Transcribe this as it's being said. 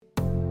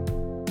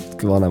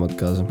Võtke vanemad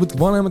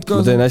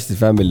kaasa. Ma teen hästi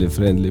family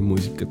friendly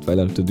muusikat,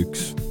 välja arvatud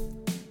üks.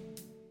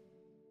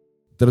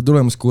 Tere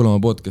tulemast kuulama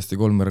podcasti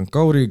Kolmveerand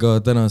Kauriga.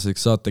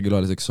 Tänaseks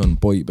saatekülaliseks on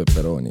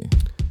boipepperoni.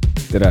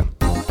 Tere!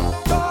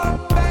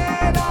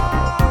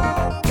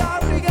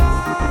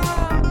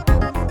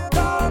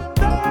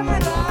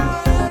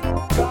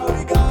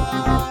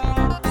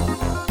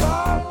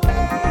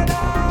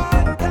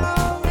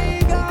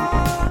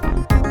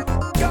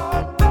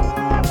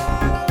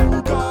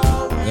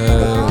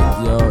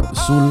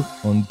 Sul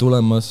on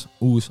tulemas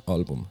uus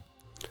album.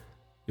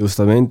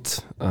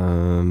 Justament.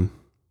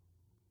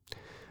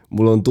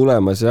 Mul on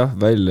tulemas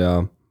välja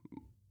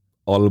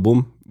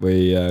album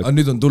või...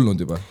 Nüüd on tulnud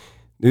juba?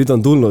 Nüüd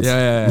on tulnud.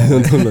 Nüüd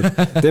on tulnud.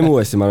 Teeme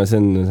uuesti, ma arvan, see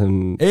on...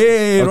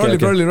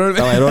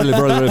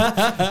 Rolli.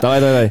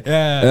 Davai.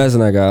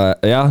 Ühesõnaga,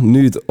 jah,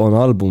 nüüd on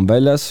album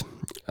väljas.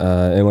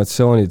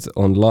 Emotsioonid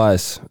on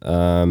laes.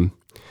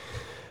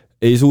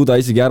 Ei suuda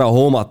isegi ära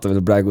hoomata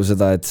veel praegu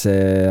seda, et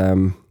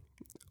see...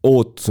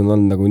 ootus on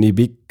olnud nagu nii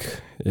pikk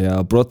ja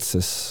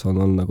protsess on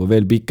olnud nagu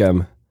veel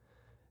pikem,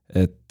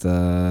 et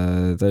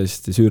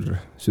täiesti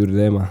süür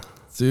teema.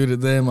 Süür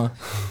teema.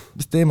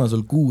 Mis teema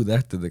sul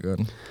kuutähtedega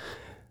on?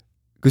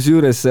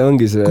 Kusjuures see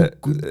ongi see,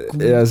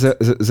 ja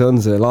see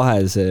on see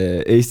lahe,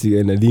 see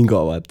eestikeelne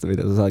lingo,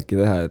 mida sa saadki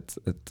teha,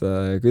 et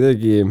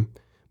kuidagi,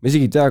 ma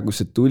isegi ei tea,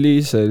 kus see tuli,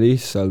 see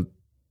lihtsalt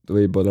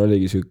võib-olla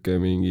oligi süke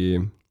mingi...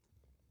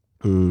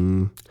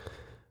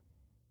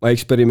 Ma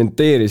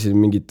eksperimenteerisin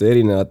mingite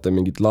erinevate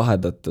mingit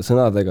lahedate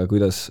sõnadega,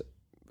 kuidas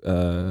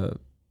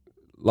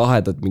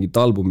lahedat mingit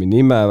albumi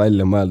nime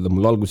välja mõelda.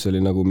 Mul alguses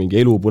oli nagu mingi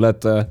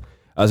elupõletaja,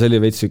 aga see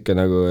oli veits sükke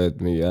nagu, et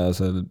mingi,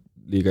 sa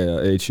liiga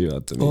edgy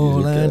vaata.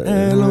 Olen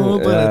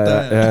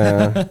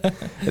elupõletaja.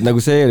 Et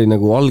nagu see oli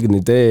nagu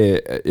algne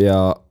idee,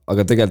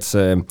 aga tegelikult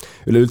see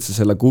üleüldse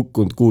selle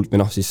kukkunud kuult,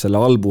 või siis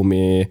selle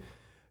albumi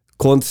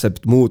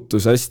kontsept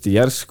muutus hästi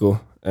järsku,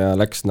 ja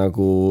läks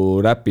nagu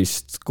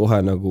räpist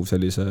kohe nagu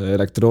sellise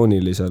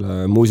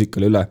elektroonilisele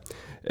muusikale üle.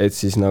 Et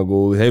siis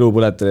nagu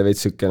elupõletele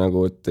veits sükke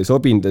nagu, et ei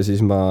sobinud ja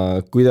siis ma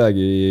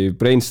kuidagi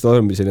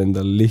brainstormisin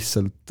endal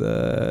lihtsalt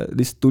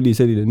tuli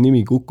selline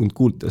nimi kukkunud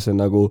kuult ja see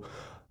nagu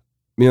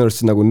minu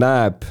arust see nagu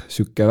näeb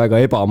sükke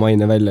väga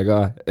ebamaine välja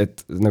ka,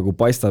 et nagu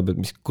paistab,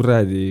 et mis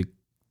kuradi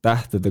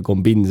tähtede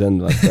kombin see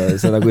on. Vaata.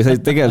 See nagu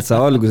tegelikult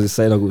sa alguses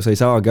sa ei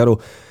saagi aru.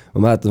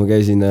 Ma mäletan, ma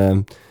käisin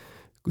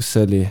kus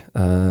see oli,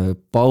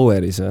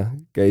 Poweris,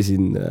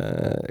 käisin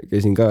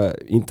ka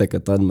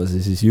intekat andmas ja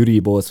siis Jüri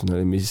Pootsman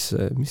oli,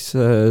 mis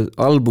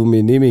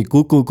albumi nimi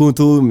Kuku,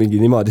 mingi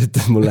niimoodi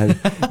ütles mulle,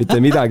 mitte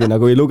midagi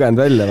nagu ei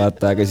lugenud välja,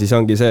 vaata, aga siis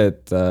ongi see,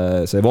 et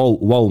see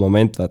wow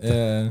moment, vaata,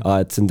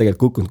 et see on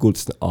tegelikult kukkunud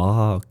kuult,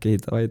 okei,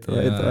 davai.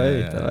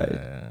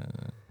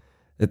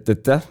 Et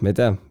jah, ma ei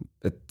tea,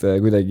 et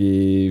kuidagi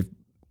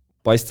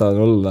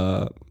paistan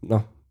olla,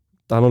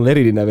 tahan olla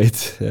eriline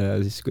veits ja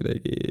siis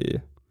kuidagi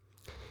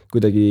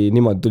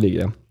niimoodi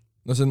tuligi, jah.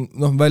 No see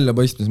on,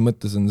 väljapaistmise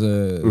mõttes on see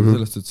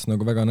sellest ütles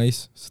nagu väga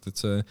nice, sest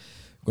et see,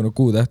 kuna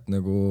kuutäht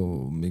nagu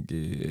mingi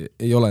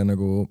ei ole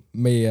nagu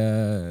meie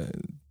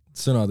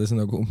sõnades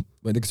nagu,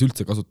 ma ei tea, kas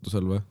üldse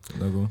kasutusel või?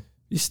 Nagu,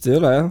 vist ei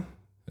ole, jah.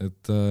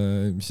 Et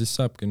mis siis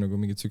saabki nagu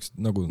mingid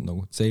süksid nagu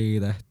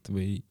C-täht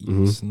või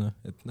X,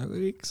 et nagu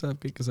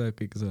kõike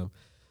saab.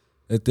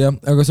 Et jah,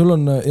 aga sul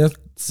on, jah,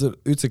 sa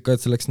ütlesid ka,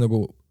 et see läks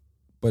nagu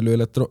palju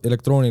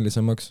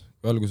elektroonilisemaks,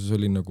 alguses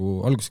oli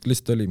nagu, alguses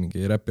lihtsalt oli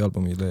mingi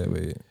räpialbumi idee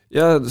või?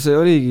 Ja see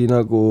oligi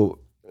nagu,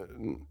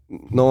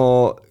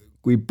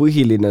 kui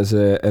põhiline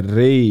see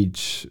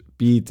rage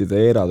beatide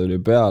era tuli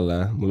peale,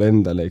 mul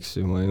endal, eks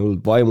ju, ma olin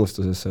hullult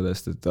vaimustuses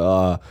sellest, et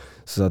sa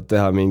saad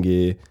teha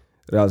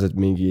reaalselt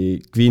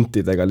mingi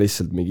kvintidega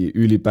lihtsalt mingi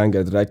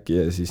ülibänger tracki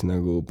ja siis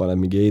nagu paned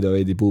mingi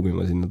 808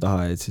 puumima sinna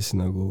taha, et siis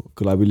nagu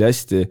kõlab üli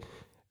hästi.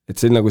 Et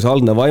see oli nagu see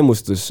algne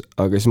vaimustus,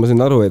 aga siis ma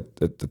sain aru,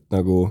 et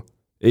nagu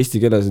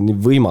eesti keeles on nii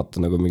võimatu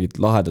nagu mingit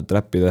lahedat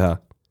räppi teha.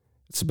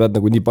 Et sa pead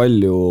nagu nii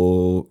palju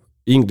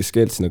inglise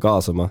keelt sinna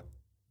kaasama.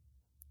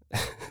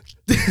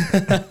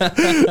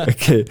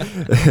 Okei.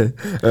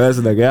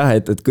 Ühesõnaga jah,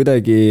 et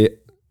kuidagi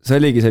see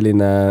oligi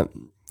selline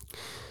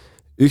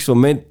üks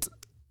moment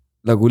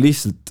nagu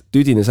lihtsalt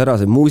tüdines ära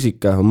see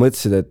muusika. Ma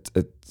mõtlesin,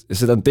 et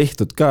seda on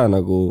tehtud ka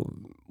nagu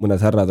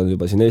mõned härrad on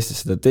juba siin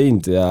Eestis seda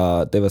teinud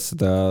ja teevad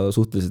seda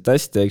suhteliselt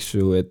hästi, eks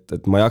ju,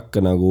 et ma ei hakka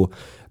nagu,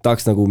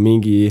 tahaks nagu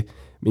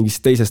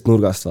mingist teisest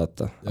nurgast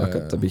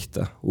hakata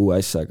pihta uue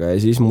asjaga ja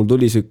siis mul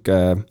tuli süke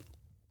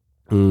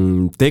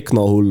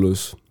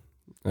tehnohullus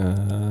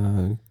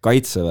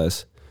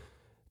kaitseväes,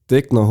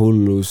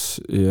 tehnohullus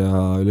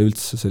ja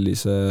üleüldse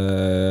sellise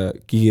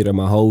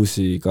kiirema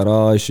house'i,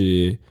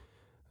 garaaži,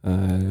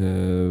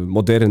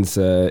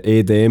 modernse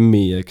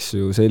EDM-i, eks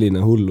ju, selline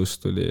hullus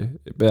tuli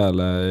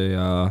peale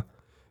ja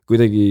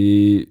kuidagi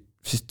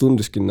siis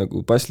tunduski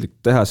nagu paslik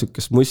teha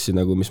sükest mussi,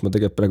 nagu, mis ma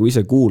tegelikult praegu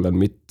ise kuulan,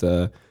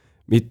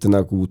 mitte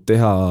nagu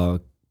teha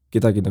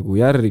kedagi nagu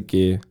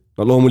järgi.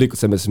 No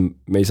loomulikult selles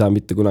me ei saa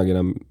mitte kunagi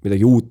enam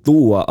midagi uut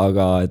luua,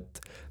 aga et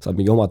saab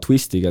mingi oma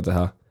twistiga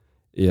teha.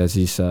 Ja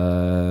siis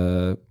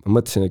ma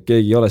mõtlesin, et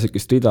keegi ei ole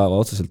sellist rida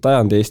otseselt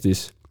ajanud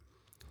Eestis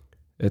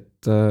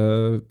et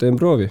teen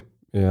proovi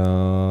ja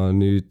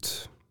nüüd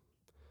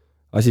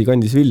asi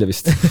kandis vilja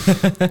vist.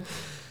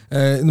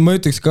 No ma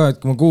ütleks ka, et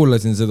kui ma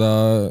kuulasin seda,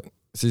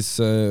 siis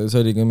see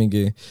oli ka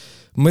mingi,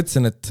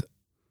 mõtlesin,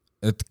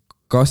 et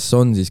kas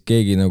on siis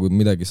keegi nagu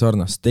midagi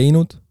sarnast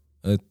teinud,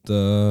 et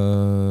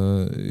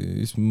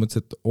siis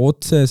mõtlesin, et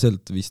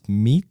otseselt vist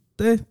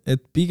mitte,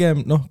 et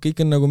pigem,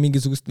 kõik on nagu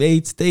mingisugust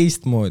veits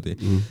teistmoodi,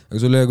 aga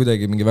sul ei ole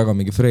kuidagi väga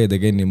mingi Fred ja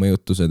Kenny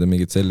mõjutused ja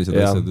mingid sellised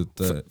asjad,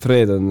 et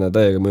Fred on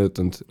täiega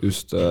mõjutanud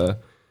just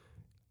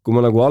kui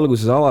ma nagu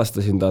alguses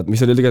avastasin ta, mis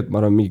oli tegelikult,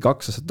 ma arvan, mingi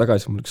 2 aastat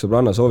tagasi, mul üks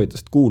sõbranna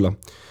soovitas, et kuula,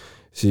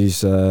 siis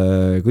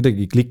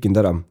kuidagi klikkinud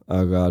ära,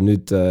 aga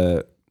nüüd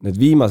need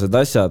viimased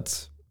asjad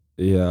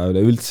ja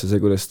üleüldse see,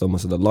 kuidas ta oma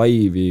seda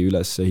laivi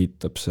üles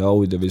ehitab, see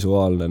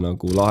audiovisuaalne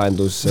nagu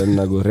lahendus, see on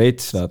nagu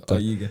rets,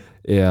 vaata.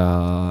 Ja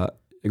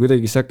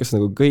kuidagi see hakkas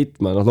nagu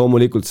kõitma,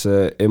 loomulikult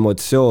see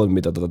emotsioon,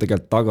 mida ta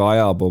tegelikult taga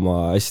ajab oma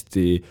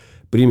hästi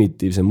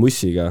primitiivse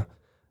mussiga,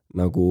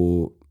 nagu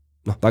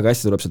väga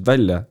hästi tuleb sealt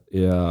välja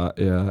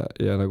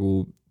ja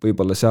nagu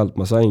võib-olla sealt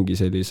ma saingi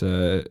sellise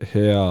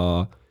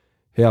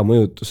hea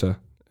mõjutuse,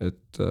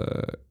 et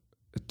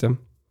jah.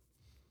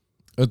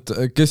 Et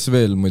kes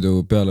veel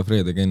muidu peale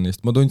Fred ja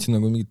Kennist? Ma tundsin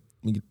nagu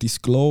mingit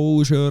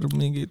Disclosure,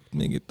 mingit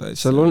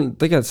asja.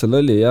 Tegelikult seal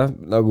oli jah,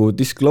 nagu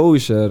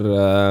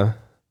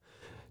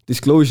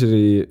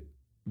Disclosure'i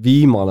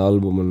viimane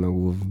album on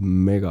nagu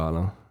mega,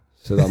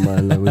 seda ma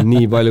olen nagu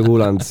nii palju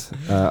kuulanud,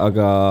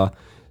 aga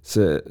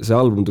see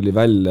album tuli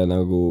välja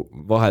nagu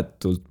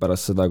vahetult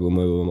pärast seda, kui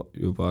ma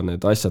juba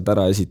need asjad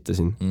ära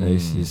esitasin.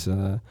 Siis,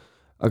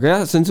 aga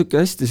jah, see on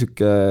hästi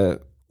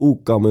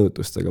UK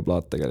mõjutustega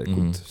plaat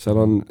tegelikult.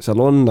 Seal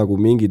on nagu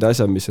mingid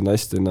asjad, mis on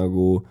hästi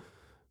nagu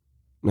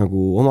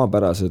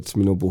omapärased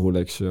minu puhul,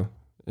 eks ju,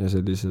 ja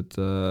sellised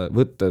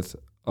võtted,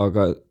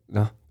 aga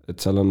et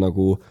seal on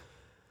nagu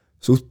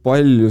suht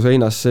palju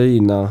seinast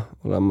seina,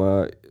 olen ma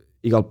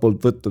igalt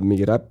poolt võtnud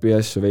mingi räpi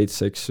asju, veits,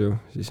 eks ju,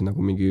 siis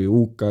nagu mingi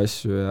UK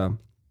asju ja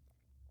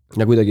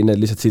kuidagi need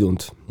lihtsalt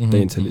sidunud.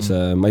 Tein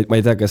sellise, ma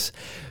ei tea, kas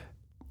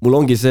mul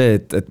ongi see,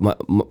 et ma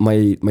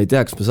ei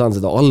tea, kas ma saan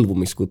seda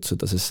albumiks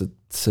kutsuda, sest et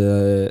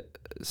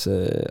see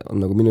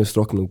on nagu minu just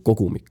rohkem nagu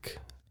kogumik.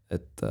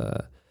 Et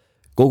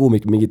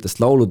kogumik mingitest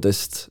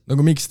lauludest.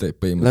 Nagu mixtape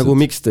põhimõtteliselt. Nagu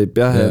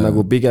mixtape, jah, ja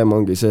nagu pigem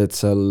ongi see, et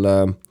seal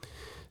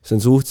see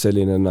on suht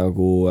selline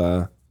nagu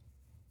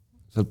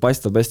seal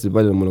paistab hästi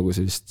palju mu nagu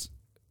sellist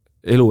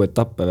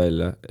eluetappe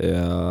välja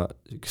ja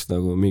üks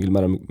nagu mingil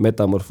määral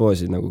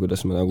metamorfoosi, nagu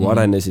kuidas ma nagu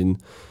arenesin,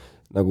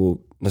 nagu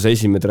see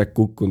esimene track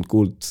Kukkunud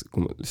kuult, kui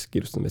ma lihtsalt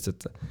kirjustan veits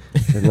ette.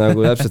 Et nagu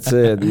täpselt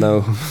see, et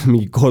nagu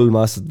mingi 3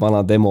 aastat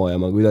vana demo ja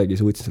ma kuidagi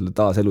suutsin selle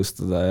taas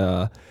elustada ja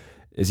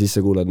siis sa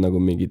kuuled nagu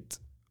mingit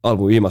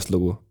albumi viimast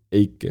lugu,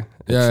 Eiki,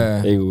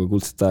 Eikuga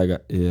kuldset aega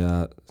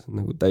ja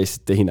nagu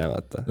täiesti teine,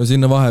 vaata. No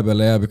sinna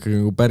vahepeale jääb ikkagi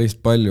nagu päris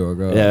palju,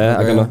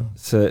 aga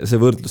see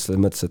võrdlus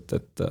selles mõttes,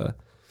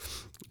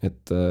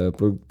 et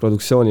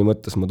produktsiooni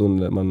mõttes ma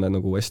tunnen, ma olen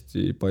nagu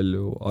hästi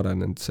palju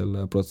arenenud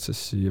selle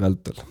protsessi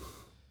vältel.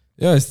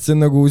 Ja, sest see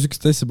on nagu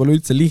sükest asja pole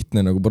üldse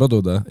lihtne nagu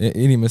produda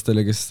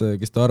inimestele, kes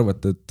te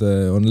arvate, et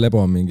on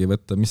lebo mingi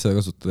võtta, mis sa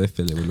kasutad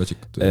FL-i või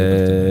Logicut?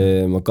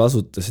 Ma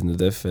kasutasin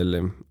nüüd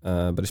FL-i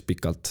päris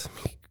pikalt,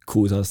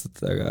 6 aastat,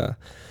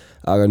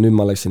 aga nüüd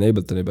ma läksin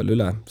Abletoni peale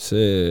üle.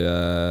 See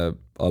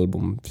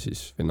album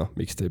siis, või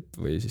mixtape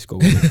või siis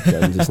kogumik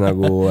on siis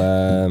nagu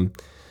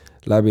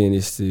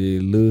läbinisti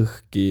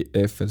lõhki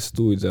FL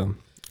Studio.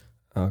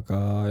 Aga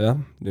jah,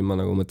 nüüd ma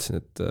nagu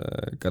mõtlesin, et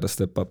gotta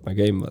step up my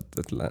game,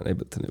 et lähen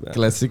Abletoni peale.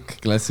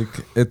 Klassik.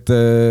 Et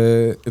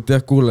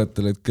jah,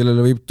 kuulajatele, et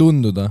kellele võib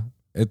tunduda,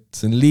 et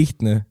see on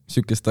lihtne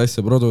sükest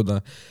asja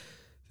produda,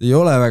 ei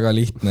ole väga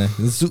lihtne,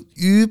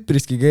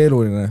 üpriski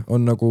keeruline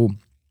on nagu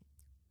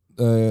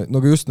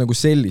just nagu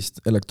sellist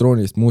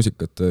elektroonilist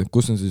muusikat,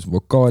 kus on siis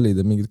vokaalid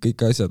ja mingid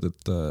kõik asjad,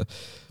 et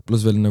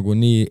pluss veel nagu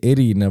nii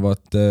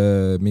erinevate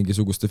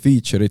mingisuguste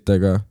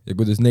feature'itega ja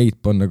kuidas neid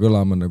panna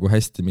kõlama nagu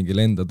hästi mingil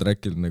enda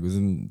trackil, nagu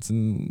see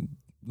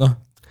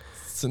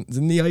on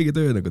nii haige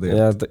töö nagu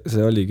tegelikult. Ja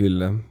see oli küll,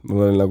 jah.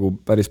 Mul oli nagu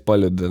päris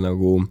paljude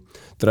nagu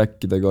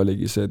trackidega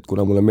oligi see, et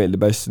kuna mulle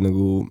meeldib hästi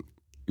nagu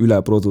üle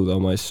produda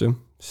oma asju,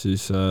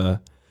 siis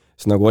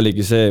nagu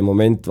oligi see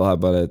moment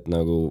vahepeal, et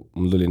nagu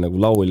mul tuli nagu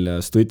laul ja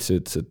Stutsi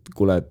ütles, et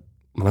kuule, et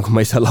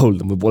ma ei saa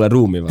laulda, mul pole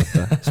ruumi,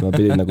 vaata. Siis ma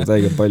pidin nagu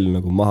täiega palju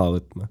nagu maha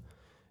võtma.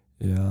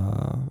 Ja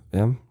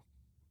jah.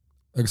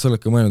 Aga sa oled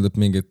ka mõelnud, et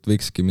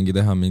võikski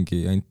teha mingi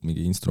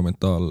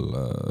instrumentaal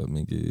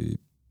mingi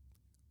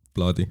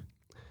plaadi?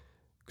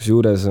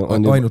 Kusjuures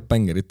ainult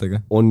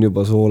bängeritega? On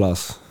juba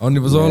soolas. On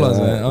juba soolas?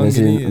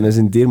 Me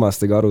siin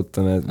Tirmastega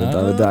arutame, et me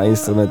tahame teha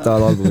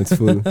instrumentaalalbumit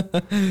full.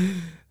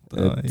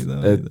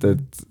 Et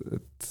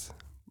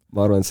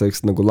ma arvan, et see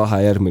oleks nagu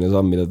lahe järgmine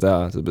samm, mida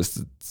teha,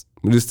 sellepärast, et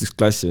mul just üks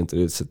klassivent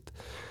oli ütles, et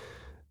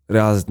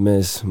reaalselt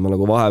mees, ma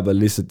nagu vahepeal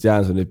lihtsalt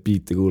jään sul neid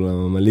biite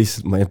kuulama, ma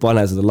ei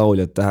pane seda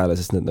lauljat tähele,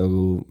 sest need nagu,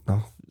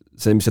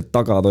 see, mis seal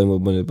taga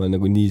toimub, on juba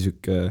nagu nii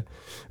süke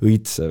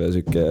õitsev ja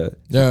süke.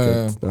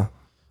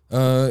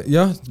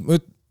 Jah,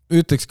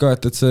 ütleks ka,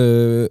 et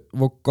see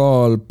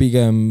vokaal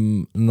pigem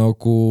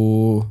nagu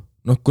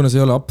kuna see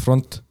ei ole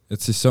upfront, et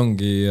siis see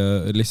ongi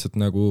lihtsalt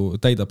nagu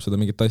täidab seda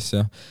mingit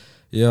asja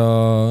ja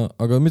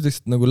aga ma ütleks,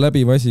 et nagu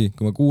läbiv asi,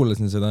 kui ma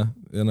kuulasin seda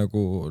ja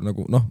nagu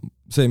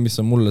see, mis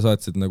sa mulle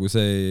saatsid, nagu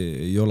see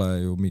ei ole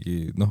ju mingi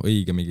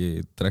õige mingi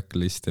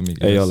tracklist ja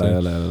mingi ei ole.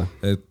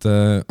 et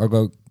aga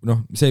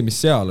see,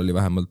 mis seal oli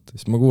vähemalt,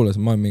 siis ma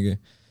kuulasin, ma mingi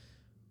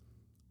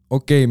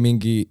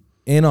mingi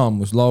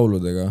enamus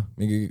lauludega,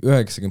 mingi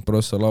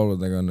 90%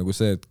 lauludega on nagu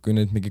see, et kui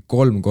neid mingi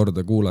 3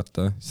 korda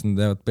kuulata, siis nad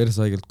jäävad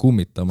persaigelt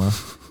kummitama,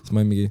 siis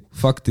ma mingi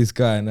fuck this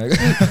guy nagu.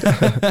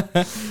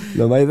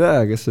 No ma ei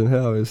tea, kas see on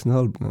hea või see on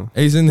halb. No.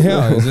 Ei, see on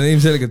hea, see on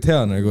ilmselgelt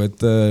hea nagu, et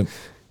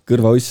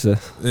kõrvausse.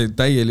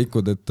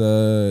 Täielikud, et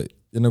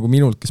ja nagu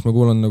minult, kes ma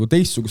kuulan nagu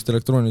teistsugust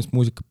elektroonilist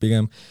muusikat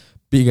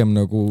pigem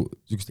nagu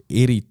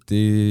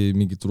eriti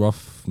mingit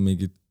rough,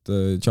 mingit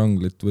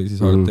junglit või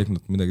siis hard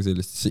technot, midagi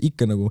sellist, siis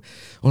ikka nagu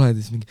oled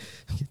siis mingi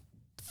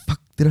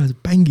fuck, tere, see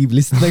pängib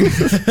lihtsalt nagu,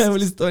 ma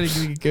lihtsalt olin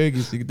mingi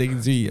köögis,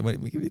 tegin süüa, ma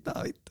olin mingi mida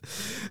võit,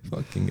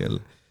 fucking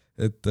hell,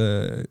 et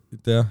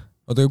jah,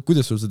 oota,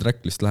 kuidas sul see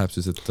tracklist läheb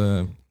siis, et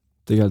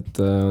tegelikult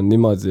on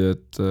niimoodi,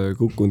 et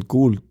Kukkunud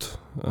kuult,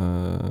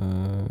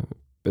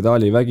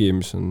 Pedaalivägi,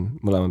 mis on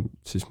mõlemad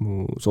siis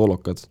mu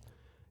soolokad,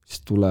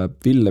 siis tuleb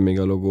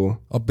Villemiga lugu.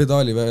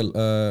 Pedaali veel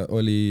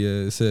oli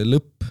see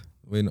lõpp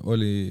või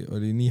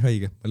oli nii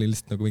haige, ma olin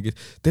lihtsalt nagu mingi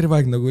terve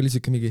aeg nagu oli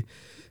siuke mingi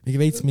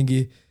veits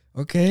mingi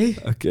okei,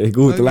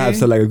 kuhu ta läheb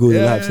sellega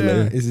ja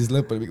siis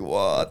lõpp oli mingi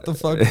what the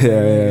fuck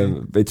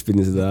veits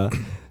pidin seda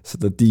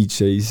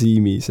DJ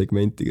Siimi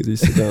segmentiga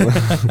sisse ka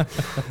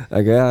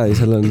aga jaa,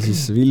 seal on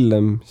siis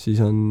Villem, siis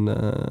on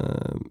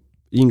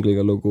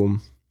Ingliga lugu,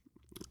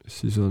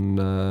 siis on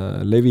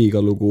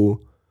Leviga lugu,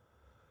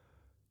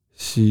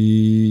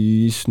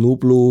 siis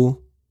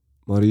Nublu,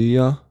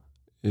 Maria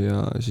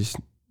ja siis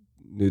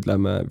nüüd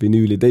lähme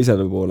vinüüli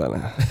teisele poolele,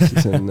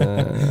 siis on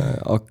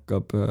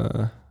hakkab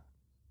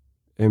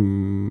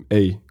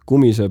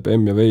Kumiseb,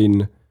 M ja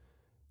Vein,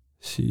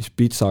 siis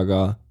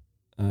Pitsaga,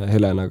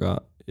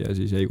 Helenaga ja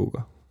siis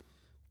Eiguga.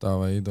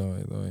 Davai.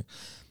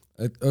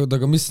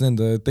 Aga mis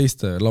nende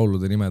teiste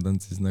laulude nimed on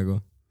siis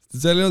nagu?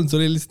 Seal ei olnud, sul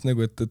oli lihtsalt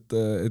nagu,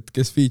 et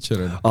kes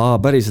feature on?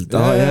 Päriselt,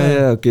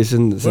 okei, see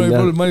on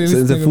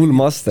see full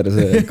master,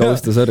 see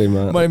kausta, sorry.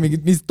 Ma olin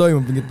mingit, mis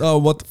toimub, mingit,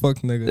 what the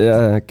fuck nagu.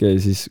 Jaa, okei,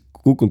 siis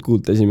Kukkunud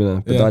kuult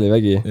esimene,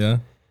 Pedaalivägi,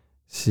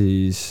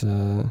 siis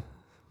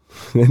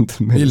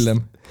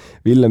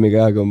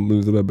Villemiga, aga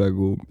mul tuleb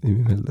praegu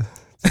nimi meelde.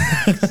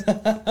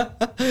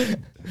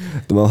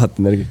 Ma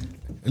vaatan järgi.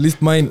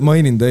 Lihtsalt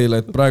mainin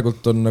teile, et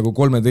praegult on nagu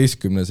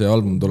 13. see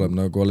album tuleb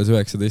nagu alles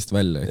 19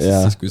 välja,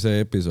 siis kui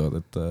see episood,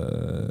 et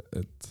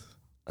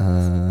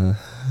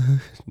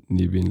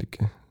nii piinlik.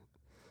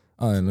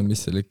 No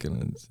mis seal ikka,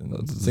 see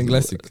on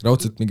klassik,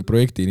 raudselt mingi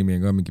projekti nimi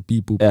on ka mingi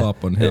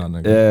Piip-Pup-Paap on hea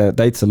nagu.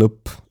 Täitsa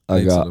lõpp,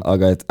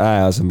 aga et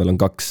asemel on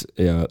 2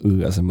 ja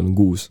asemel on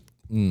 6.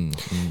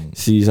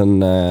 Siis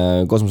on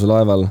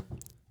Kosmoselaeval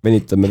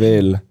Venitame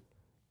veel,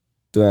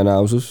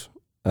 Tõenäosus.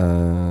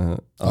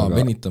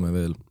 Venitame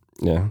veel,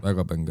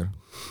 väga bänger.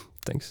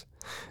 Thanks.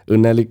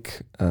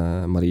 Õnnelik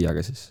Mariaga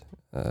siis,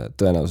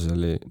 Tõenäosus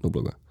oli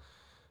Nubluga.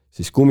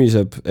 Siis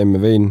Kumiseb, M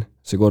ja Vein,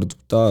 see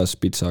kordub taas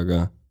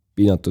Pitsaga,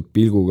 Piinatud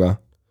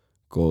pilguga,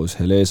 koos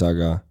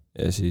Helesaga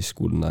ja siis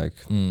Kuldne aeg.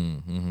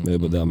 Me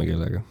juba teame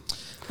kellega.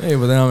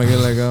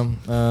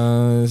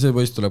 See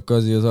poiss tuleb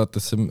ka siia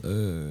saatesse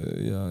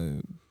ja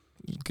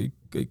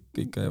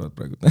kõik käivad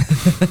praegu.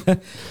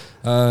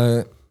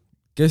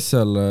 Kes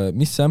seal,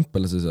 mis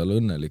sample see seal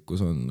Õnnelikkus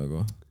on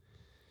nagu?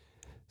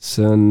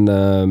 See on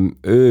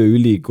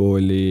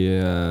Ööülikooli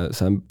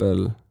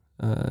sample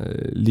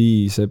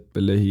Lii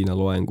Seppelehina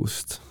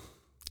loengust.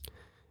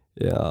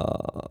 Ja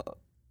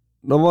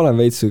no ma olen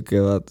veits siuke,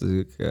 vaata,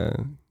 siuke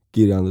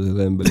kirjanduse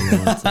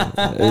lembelina.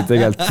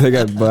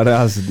 Tegelikult ma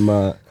reaalselt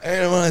ma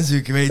olen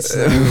siuke veits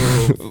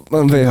ma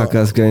olen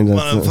VHK-s käinud.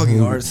 Ma olen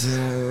fucking arts.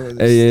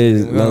 Ei,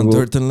 nagu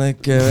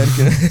turtleneck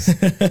värki.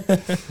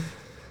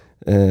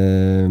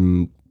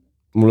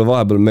 Mulle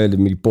vahepeal meeldib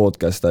mingi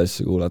podcast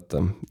asja kuulata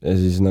ja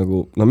siis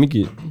nagu,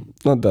 mingi,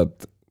 tead,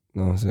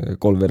 see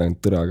 3 veerand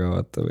tõraga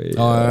vaata või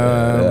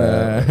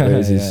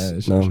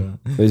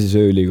siis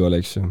Ööülikool,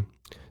 eks ju.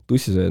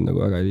 Tussisööd nagu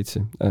väga ei viitsi.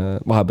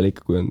 Vahepeal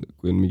ikka, kui on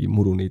mingi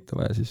muruniita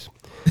vaja siis.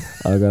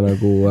 Aga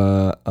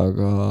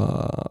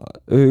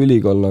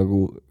Ööülikool nagu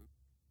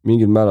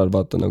mingil määral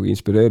vaata nagu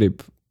inspireerib.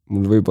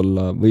 Mul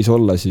võis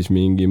olla siis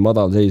mingi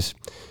madal seis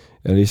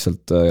ja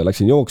lihtsalt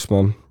läksin jooksma.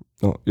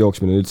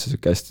 Jooksmine on üldse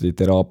hästi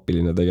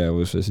teraapiline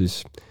tegevus ja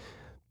siis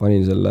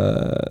panin selle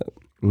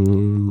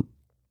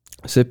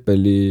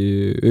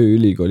Seppeli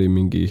Ööülikooli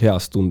mingi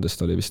heast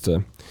tundest oli vist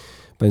see.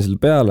 Panin selle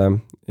peale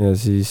ja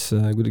siis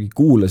kuidagi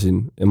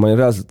kuulasin ja ma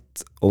olin reaalselt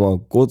oma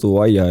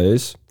koduaia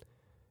ees,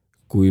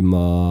 kui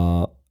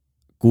ma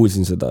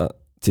kuulsin seda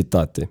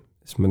tsitaati.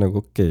 Siis ma nagu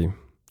okei.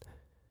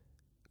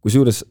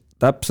 Kusjuures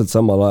täpselt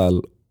samal ajal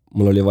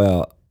mul oli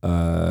vaja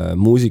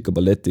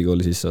muusikaballeti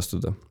kooli sisse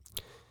astuda.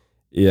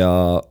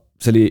 Ja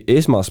see oli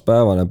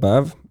esmaspäevane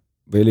päev,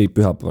 või oli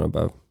pühapäevane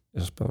päev,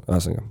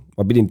 ühesõnaga.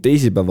 Ma pidin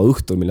teisipäeva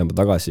õhtul minema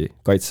tagasi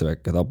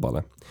Kaitseväkke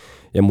Tapale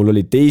ja mul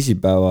oli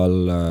teisipäeval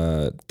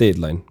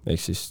deadline,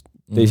 ehk siis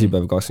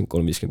teisipäev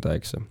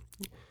 23.59.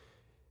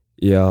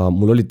 Ja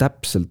mul oli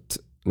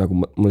täpselt, nagu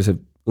mul oli see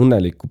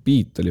õnneliku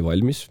beat oli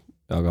valmis,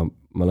 aga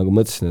ma nagu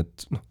mõtlesin,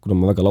 et kuna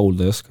ma väga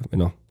laulda ei oska,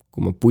 või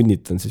kui ma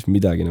punnitan, siis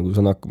midagi nagu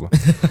saan hakkama.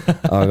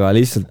 Aga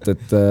lihtsalt,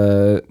 et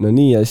no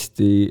nii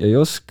hästi ei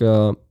oska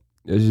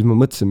ja siis ma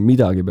mõtlesin,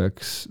 midagi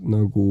peaks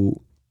nagu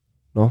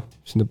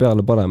sinna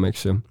peale parem,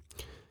 eks ju.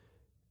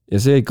 Ja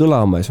see ei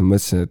kõlama ja siis ma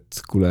mõtlesin,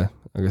 et kuule,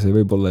 aga see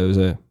võib olla ju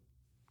see.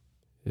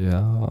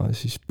 Ja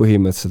siis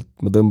põhimõtteliselt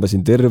ma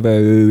tõmbasin terve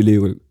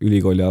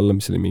ülikooli alla,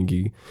 mis oli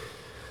mingi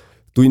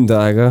tund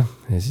aega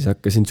ja siis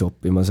hakkasin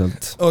choppima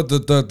sealt. Oot,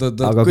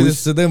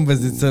 kuidas sa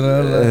tõmbasid selle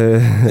alla?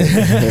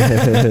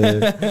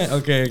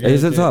 Ei,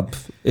 seal saab.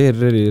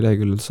 ERR-i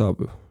leheküljel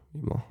saab ju.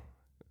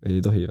 Ei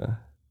tohi või?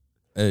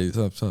 Ei,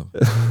 saab.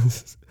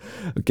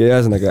 Okei,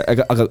 ühesõnaga,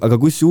 aga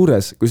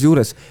kusjuures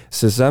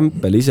see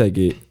sample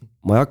isegi,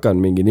 ma ei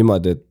hakanud mingi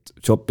niimoodi, et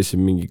choppisin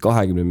mingi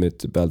 20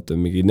 minuti pealt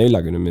või mingi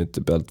 40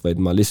 minuti pealt, vaid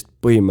ma lihtsalt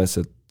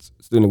põhimõtteliselt,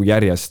 see oli nagu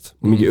järjest,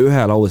 mingi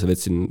ühe lause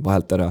võtsin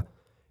vahelt ära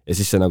ja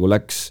siis see nagu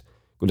läks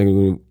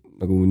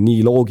nagu nii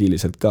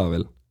loogiliselt ka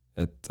veel,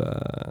 et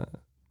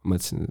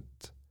mõtlesin,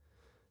 et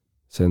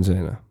see on see.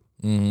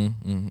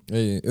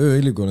 Ei,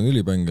 ööülikool on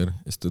ülibänger,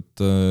 sest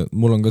et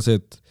mul on ka see,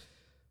 et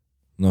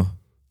ma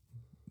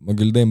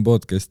küll teen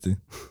podcasti,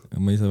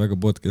 ma ise väga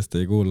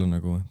podcasti ei kuula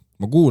nagu,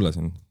 ma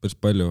kuulasin päris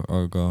palju,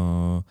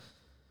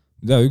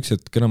 aga üks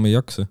hetk enam ei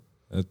jaksa,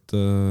 et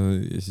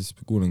ja siis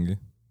kuulangi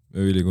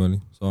ööülikooli,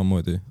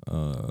 samamoodi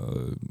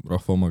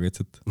rahva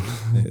omakaitset.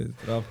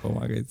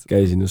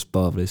 Käisin just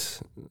Paavlis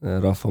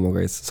rahva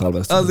omakaitset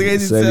salvestada.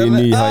 See oli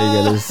nii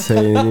haigel,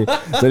 see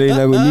oli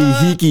nagu nii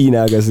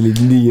higine, aga see oli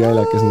nii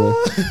naljakas.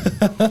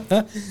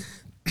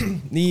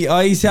 Nii,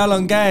 seal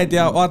on käed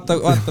ja vaata,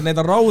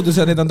 need on raudus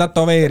ja need on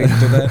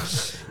tätoveeritud.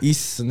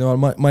 Issand,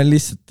 ma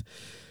lihtsalt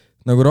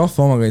nagu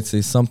rahva omakaitse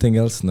is something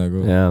else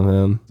nagu. Ja.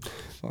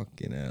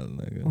 Fucking hell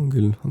nagu. On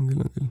küll.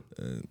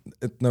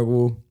 Et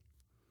nagu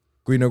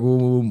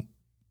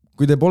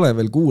kui te pole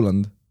veel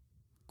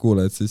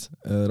kuulajad siis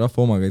rahva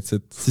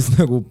omakaitset, siis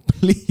nagu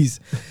please,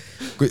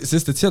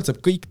 sest et sealt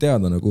saab kõik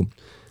teada nagu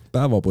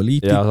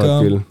päevapoliitika. Ja,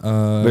 saab küll.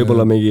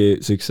 Võib-olla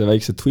mingi sükse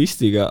väikse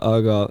twistiga,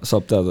 aga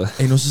saab teada.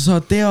 Ei sa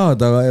saad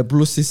teada ja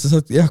pluss siis sa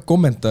saad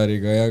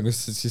kommentaariga ja kus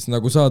siis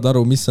nagu saad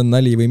aru, mis on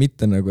nali või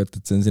mitte nagu, et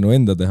see on sinu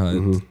enda teha.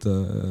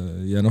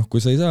 Ja kui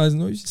sa ei saa,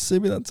 siis sa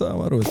ei pidanud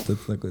saama aru,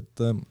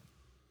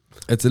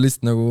 et see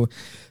lihtsalt nagu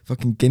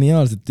fucking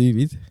geniaalsed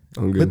tüübid.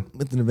 Mõtlen,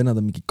 et vennad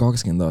on mingi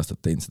 20 aastat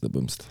teinud seda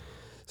põhimõtteliselt.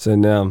 See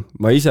on jah,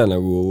 ma ise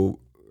nagu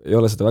ei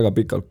ole seda väga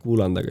pikalt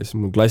kuulanud, aga siis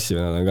mul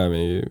klassivennad on ka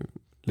mingi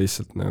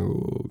lihtsalt nagu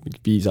mingi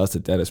 5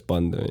 aastat järjest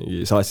panda,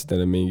 saatsid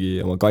neile mingi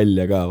oma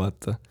kalja ka,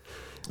 vaata.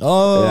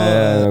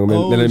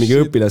 Neil oli mingi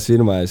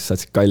õpilasfirma ja siis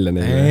saatsid kalja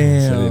neile,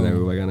 see oli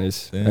nagu väga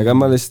nice. Aga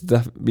ma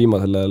lihtsalt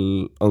viimasel ajal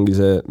ongi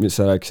see, mis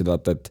sa rääkisid,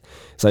 vaata, et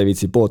sa ei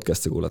viitsi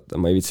podcast'e kuulata,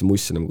 ma ei viitsi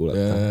mussi enam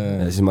kuulata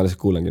ja siis ma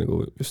lihtsalt kuulangi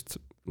nagu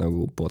just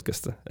nagu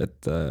podcast'e,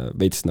 et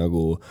veits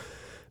nagu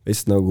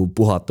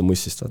puhata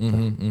mussist, vaata.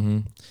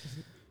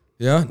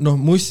 Jah,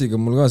 mussiga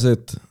mul ka see,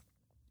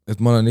 et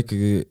ma olen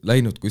ikkagi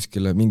läinud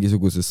kuskile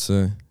mingisugusesse,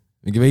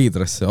 mingi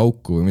veidrasse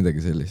auku või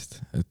midagi sellist,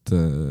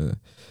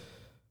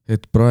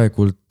 et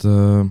praegult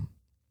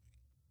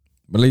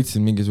ma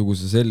leidsin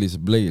mingisuguse sellise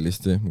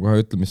playlisti, ma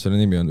kohe ütlen, mis selle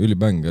nimi on,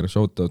 ülibänger,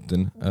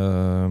 shoutoutin.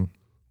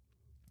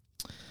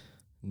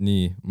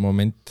 Nii,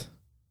 moment.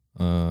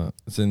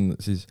 See on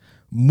siis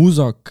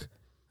Musak,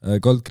 _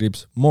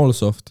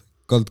 Mallsoft,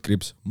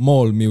 _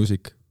 Mall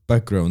Music,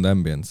 Background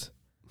Ambience.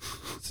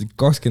 See on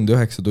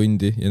 29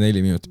 tundi ja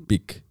 4 minutit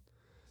pikk.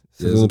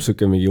 See tundub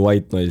suke mingi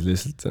white noise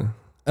lihtsalt.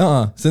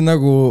 See on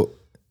nagu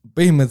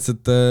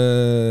põhimõtteliselt,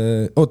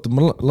 oota,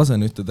 ma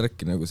lasen ühte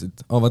tracki nagu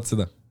siit, vaat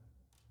seda.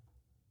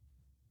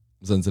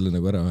 Ma saan selle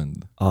nagu ära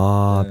ühendada.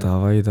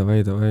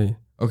 Davai.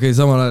 Okei,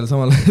 samal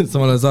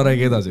ajal sa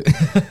räägi edasi.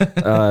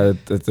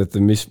 et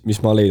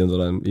mis ma leidnud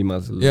olen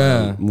viimasel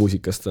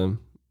muusikast.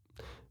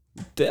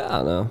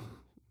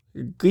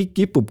 Kõik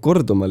kipub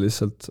korduma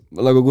lihtsalt.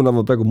 Nagu kuna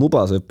ma praegu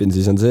mubas õpin,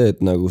 siis on see, et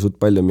nagu suht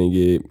palju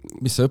mingi...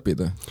 Mis sa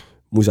õpid?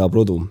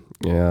 Musaprodu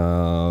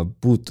ja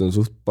puutun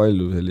suht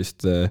palju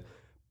selliste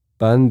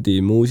bändi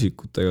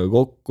muusikutega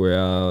kokku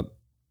ja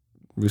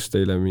just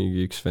teile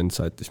mingi üks vend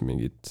saatis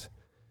mingi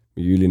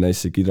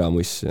ülinaisse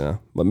kidramussi ja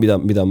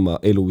mida ma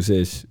elu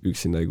sees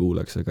üksinda ei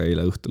kuuleks, aga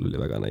eile õhtul oli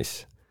väga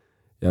nice.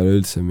 Ja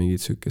üldse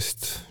mingit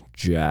sükest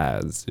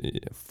jazzi,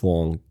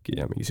 funki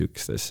ja mingi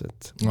sükest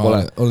asjad.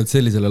 Oled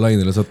sellisele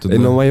lainele sattunud?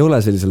 No ma ei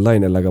ole sellisel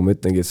lainel, aga ma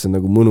ütlengi, et see on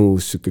nagu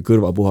mõnus süke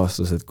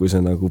kõrvapuhastus, et kui sa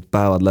nagu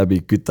päevad läbi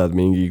kütad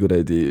mingi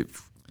kuredi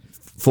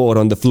 4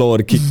 on the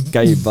floor kick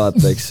käib,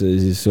 vaata, eks,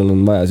 siis sul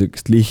on vaja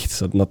sükest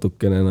lihtsalt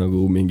natukene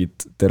nagu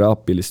mingit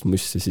teraapilist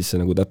mussi, siis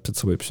see nagu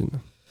täpselt sobib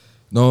sinna.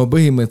 No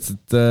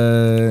põhimõtteliselt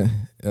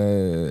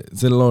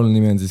selle laulu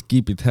nimi on siis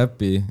Keep It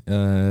Happy,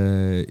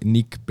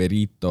 Nick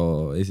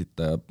Perito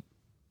esitaja.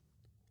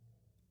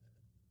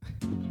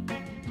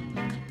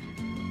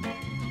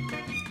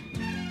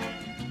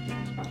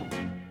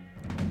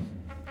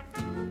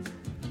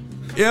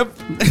 Jep.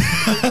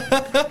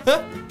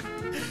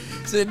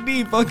 See on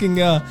nii fucking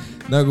hea.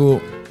 Nagu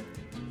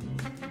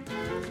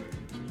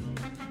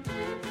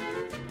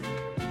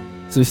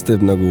see vist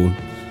teeb nagu,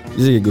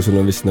 isegi kui sul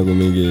on vist nagu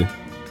mingi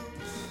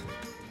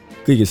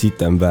kõige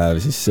sitem päev,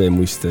 siis see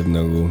must teeb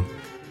nagu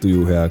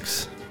tuju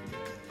heaks.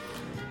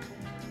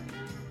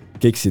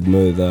 Keksid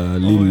mööda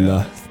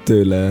linna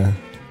tööle.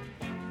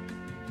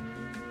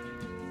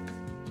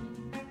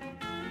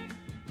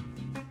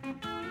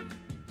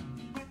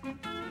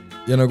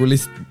 Ja nagu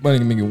lihtsalt, ma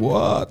olingi mingi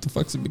what the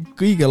fuck, see on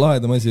kõige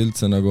lahedam asi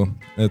üldse nagu,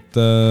 et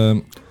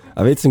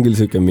aga veits on küll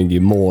siuke mingi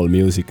mall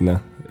music,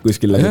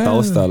 kuskil nagu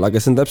taustal, aga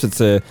see on täpselt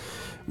see,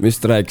 me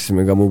just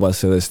rääkisime ka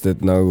mubas sellest,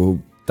 et nagu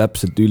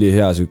täpselt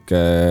ülihea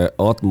siuke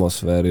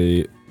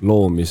atmosfääri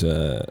loomise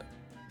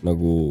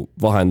nagu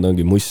vahend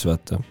ongi muss,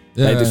 vaata.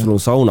 Näiteks sul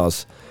on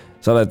saunas,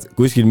 sa oled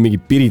kuskil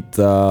mingi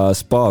Pirita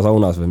spa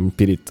saunas või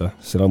Pirita,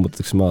 see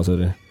lammutatakse maa,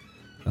 sorry.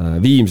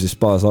 Viimsi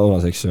spa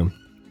saunas, eks ju.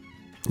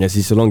 Ja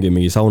siis sul ongi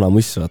mingi sauna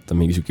muss, vaata,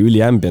 mingi siuke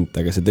üliambient,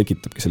 aga see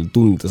tekitabki selle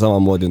tunde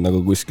samamoodi nagu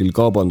kuskil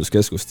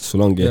kaubanduskeskustes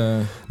sul ongi.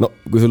 No,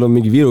 kui sul on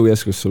mingi Viru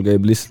keskus, sul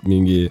käib lihtsalt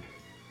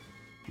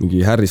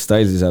mingi Harry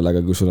Stylesi seal,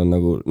 aga kui sul on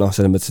nagu,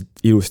 selles mõttes,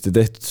 et ilusti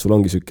tehtud, sul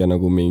ongi siuke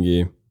nagu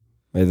mingi,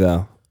 ma ei tea,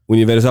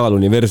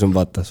 universum,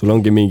 vaata, sul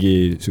ongi mingi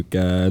siuke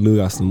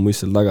lõõgast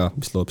muss seal taga,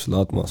 mis loob selle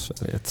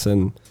atmosfääri, et see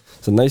on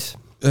nice.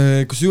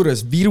 Kus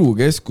juures Viru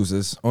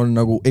keskuses on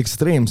nagu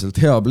ekstreemselt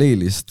hea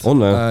playlist.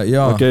 On või?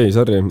 Okei,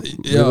 sorry.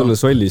 Nüüd olla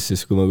Sollis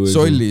siis, kui ma kuulsin.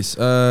 Sollis.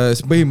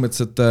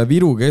 Põhimõtteliselt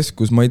Viru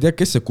keskus, ma ei tea,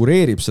 kes see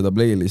kureerib seda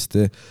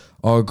playlisti,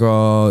 aga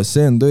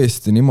see on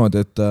tõesti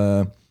niimoodi,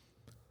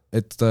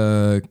 et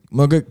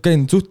ma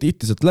käin suht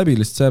tihtiselt läbi,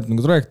 lihtsalt see jääb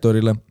nagu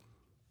trajektoorile.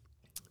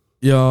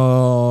 Ja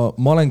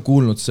ma olen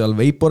kuulnud seal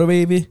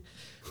Vaporwave'i,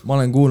 ma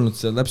olen kuulnud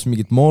seal täpselt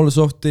mingit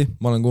Mallsofti,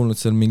 ma olen kuulnud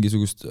seal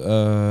mingisugust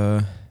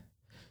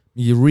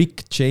mingi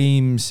Rick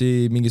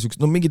Jamesi, mingisugust,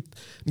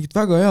 mingit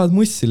väga head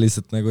mussi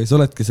lihtsalt nagu, ja sa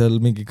oledki seal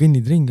mingi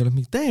kõnnid ringi, oled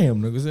mingi damn,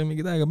 nagu see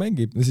mingi täiega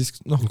mängib, ja siis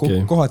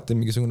kohati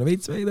mingisugune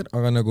veits veider,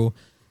 aga nagu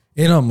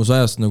enamus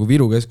ajast nagu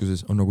Viru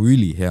keskuses on nagu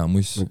ülihea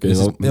muss.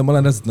 Ja ma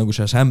olen lihtsalt nagu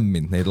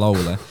shazamminud neid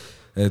laule,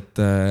 et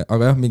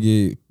aga jah,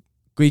 mingi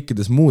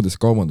kõikides muudes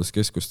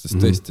kaubanduskeskustes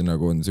tõesti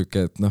nagu on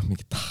siuke, et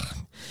mingi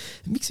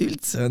miks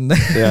üldse on?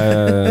 ja.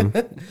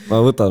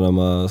 Ma võtan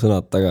oma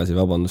sõnad tagasi,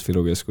 vabandust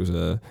Viru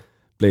keskuse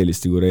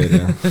playlisti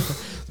kureerija.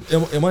 ja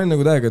ma olen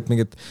nagu täiega, et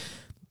mingi,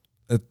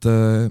 et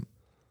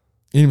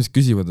inimesed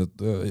küsivad, et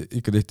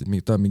ikka tihti,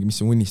 et mingi, mis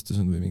see unistus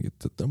on või mingi,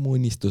 et mu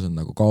unistus on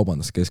nagu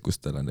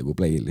kaubanduskeskustele nagu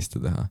playlisti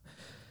teha.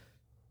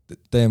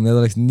 Teeme, need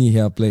oleks nii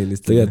hea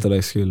playlist. Tegelikult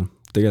oleks küll.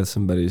 Tegelikult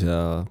see on päris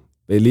hea.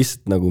 Või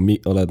lihtsalt nagu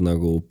oled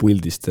nagu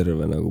puldis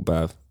terve nagu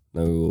päev.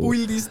 Nagu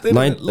puldis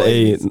terve?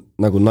 Ei,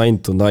 nagu 9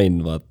 to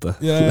 9, vaata.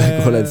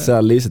 Nagu oled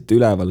seal lihtsalt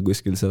üleval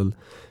kuskil seal.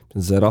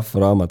 See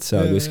rahvaraamat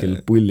seal kuskil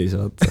pullis,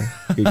 vaata.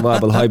 Kõik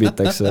vahepeal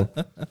haibitakse.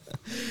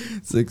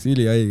 See oleks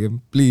ülihaige.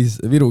 Please,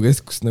 Viru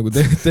keskus, nagu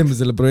teeme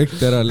selle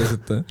projekti ära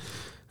lihtsalt.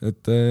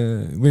 Et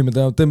võime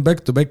teeme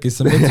back to back, siis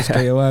on mõttus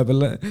käia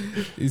vahepeal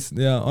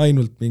ja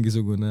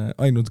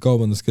ainult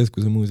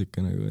kaubanduskeskuse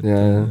muusika. Nagu,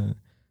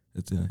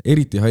 et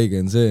eriti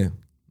haige on see,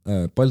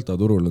 Balta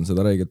turul on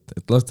seda räiget,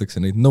 et lastakse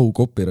neid no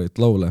copyright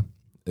laule.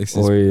 Ehk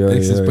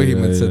siis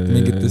põhimõtteliselt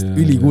mingitest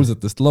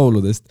ülikuulsatest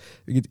lauludest,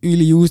 mingid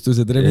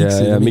ülijuustused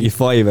remixid. Ja mingi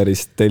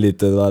Fiverrist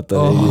tellitud, vaata.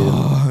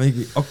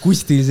 Mingi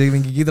akustilise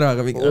mingi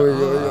kidraga.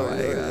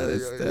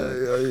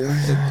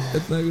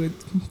 Et nagu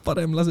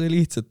parem lase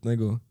lihtsalt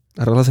nagu.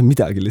 Ära lase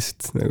midagi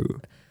lihtsalt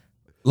nagu.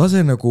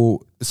 Lase nagu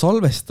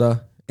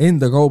salvesta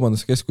enda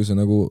kaubanduskeskuse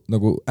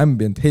nagu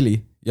ambient heli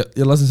ja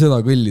lase seda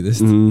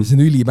kõllidest. See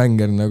on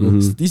ülibänger nagu.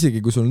 Isegi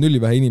kui sul on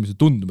ülivähe inimesi,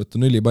 tundub, et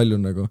on ülipalju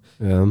nagu.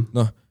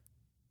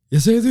 Ja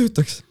see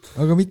töötaks,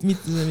 aga mitte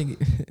mingi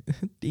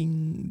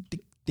ting.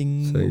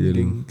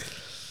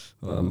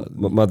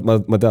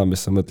 Ma tean,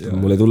 mis sa mõtled.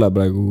 Mul ei tule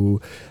praegu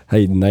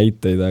häid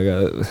näiteid, aga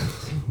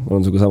mul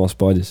on sugu samas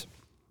paadis.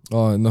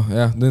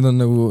 Jah, need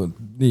on nagu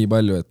nii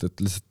palju,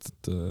 et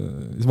lihtsalt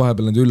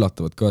vahepeal need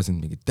üllatavad ka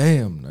sind mingi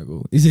damn nagu.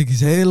 Isegi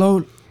see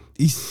laul,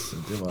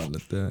 issand jumal,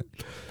 et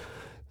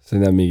see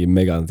on mingi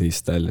Megan Thee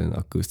Stallion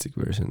acoustic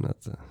version,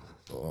 vaata.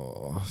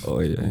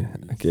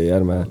 Okei,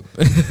 ärme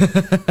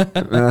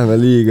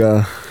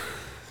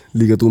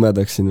liiga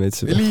tumedaks siin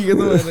veits. Liiga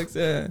tumedaks,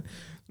 jah.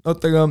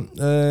 Aga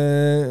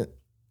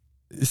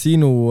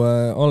sinu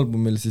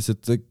albumil siis,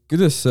 et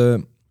kuidas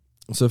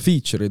sa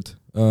feature'id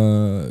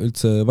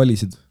üldse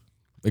valisid?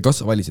 Või kas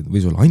sa valisid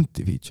või sul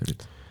anti-feature'id?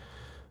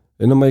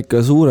 Ma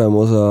ikka suurem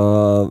osa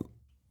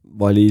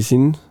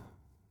valisin.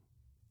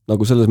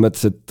 Nagu selles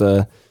mõttes, et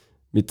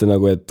mitte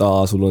nagu, et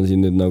sul on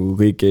siin nüüd nagu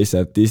kõik Eesti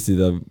artistid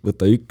ja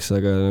võta üks,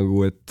 aga nagu,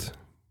 et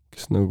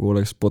kes nagu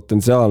oleks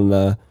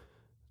potentsiaalne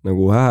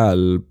nagu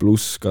hääl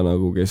pluss ka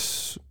nagu, kes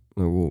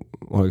nagu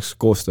oleks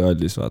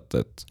koostööaldis,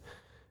 vaata, et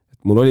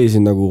mul oli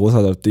siin nagu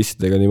osad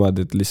artistidega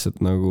niimoodi, et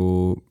lihtsalt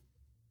nagu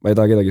ma ei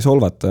taha kedagi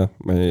solvata,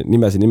 ma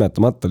nimesi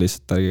nimetamata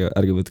lihtsalt,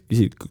 ärge võtke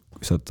isiklikult,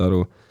 kui saate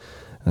aru,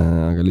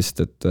 aga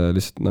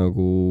lihtsalt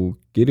nagu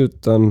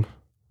kirjutan,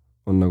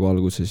 on nagu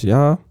alguses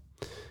ja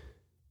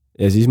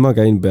siis ma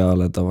käin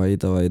peale, davai,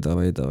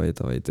 teeme.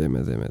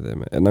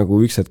 Ja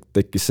nagu üks hetk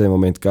tekkis see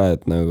moment ka,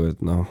 et nagu,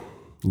 et noh,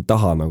 ei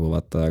taha nagu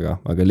vaata,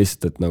 aga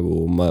lihtsalt, et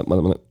nagu ma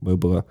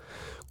juba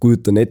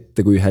kujutan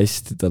ette, kui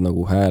hästi ta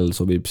nagu hääl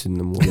sobib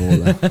sinna mu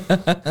loole.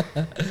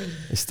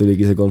 Siis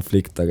tuligi see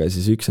konflikt, aga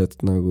siis üks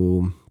hetk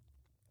nagu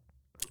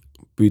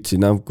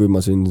püüdsin, kui ma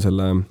siin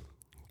selle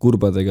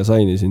kurbadega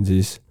sainisin,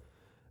 siis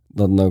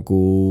nad nagu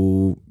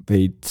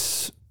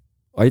veits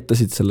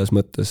aitasid selles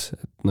mõttes,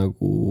 et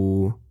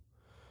nagu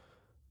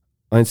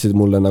andsid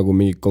mulle nagu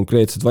mingi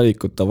konkreetsed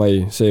valikud,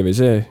 davai, see või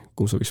see,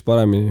 kumb sobiks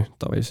paremini,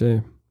 davai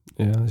see.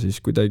 Ja siis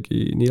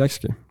kuidagi nii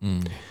läkski.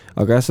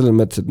 Aga jah, selles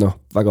mõttes, et noh,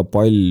 väga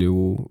palju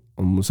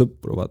on mul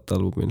sõpru vaata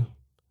albumil.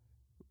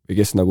 Või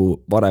kes nagu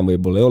varem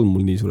võib-olla ei olnud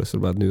mul nii suures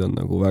sõbrad, nüüd on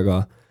nagu väga,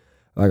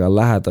 väga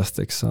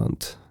lähedasteks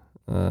saanud.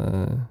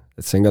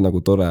 Et see on ka nagu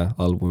tore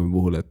albumi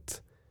puhul, et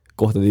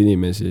kohtad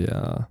inimesi ja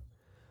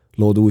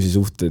lood uusi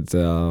suhteid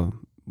ja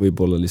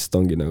võib-olla lihtsalt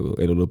ongi nagu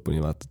elu lõpuni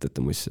vaatad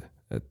ette mussi.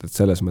 Et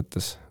selles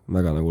mõttes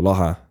väga nagu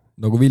lahe.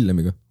 Nagu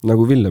Villemiga?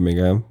 Nagu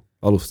Villemiga, jah.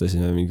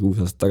 Alustasime mingi 6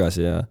 aastat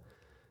tagasi ja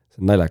see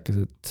on naljakas,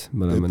 et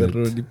me oleme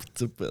pepperoni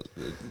pizza peal.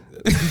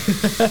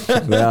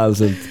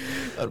 Reaalselt.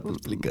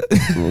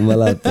 Ma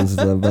mäletan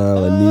seda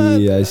päeva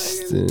nii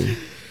hästi.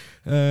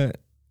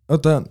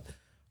 Oota,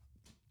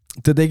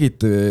 te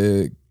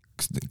tegite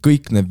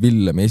kõik need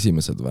Villemi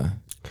esimesed või?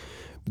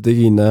 Ma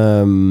tegin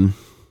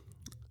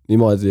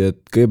niimoodi,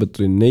 et kõigepealt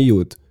tuli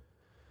Neiud,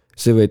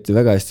 see võeti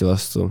väga hästi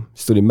vastu,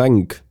 siis tuli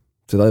Mäng,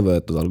 seda ei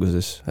võetud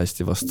alguses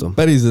hästi vastu.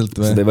 Päriselt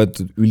või? Seda ei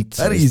võetud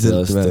üldse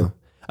Päriselt hästi vastu.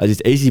 Aga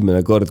siis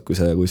esimene kord, kui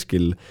see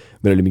kuskil,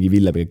 meil oli mingi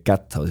Villemiga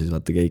Kätha, siis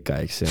vaata keika,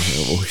 eks ja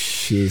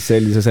see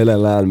oli see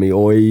sellel ajal mingi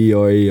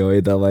oi,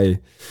 davai,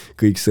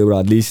 kõik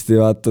sõbrad listi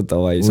vaata,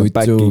 davai, see on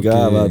päkki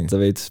ka vaata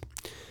veits.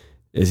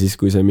 Ja siis,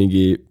 kui see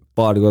mingi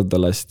paar korda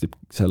lasti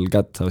seal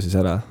Kätha siis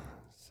ära,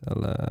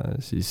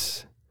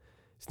 siis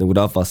nagu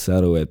rahvas sai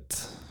aru, et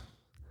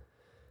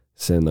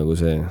see on nagu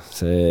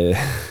see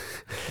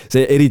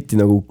eriti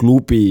nagu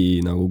klubi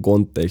nagu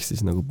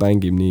kontekstis nagu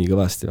bängib nii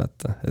kõvasti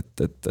vaata,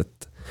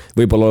 et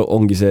võib-olla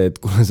ongi see, et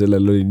kuna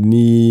sellel oli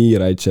nii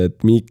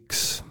ratchet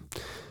mix,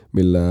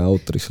 mille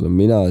autoriks olen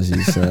mina,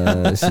 siis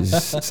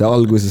see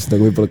alguses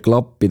nagu võib-olla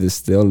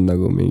klappidest ei olnud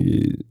nagu mingi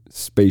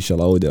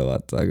spatial audio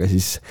vaata, aga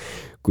siis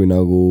kui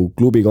nagu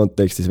klubi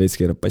kontekstis veits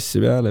keerab passi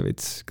peale,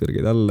 veits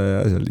kõrgeid alla ja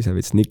seal ise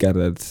veits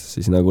nikerdad,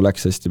 siis nagu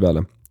läks hästi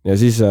peale. Ja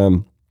siis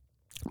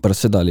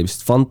pärast seda oli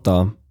vist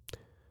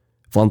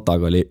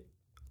Fantaga oli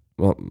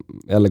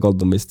jälle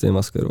kaldun meist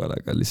teemas kõrvale,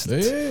 aga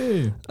lihtsalt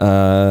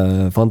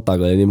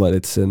Fantaga oli niimoodi,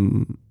 et see on,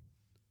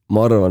 ma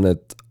arvan,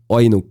 et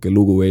ainuke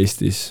lugu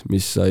Eestis,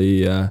 mis sai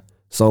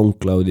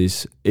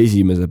SoundCloudis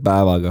esimese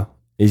päevaga,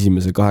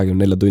 esimese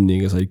 24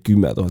 tunniga sai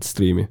 10 000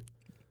 striimi.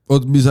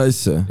 Oot, mis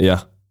asja?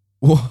 Jah.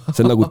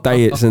 See on nagu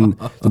see on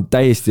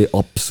täiesti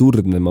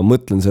absurdne, ma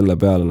mõtlen selle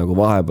peale nagu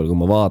vahepeal, kui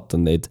ma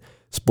vaatan neid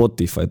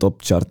Spotify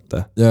top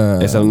charte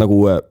ja see on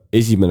nagu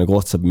esimene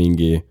koht saab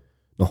mingi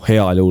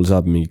heal juhul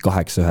saab mingi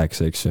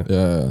 8-9, eks ju.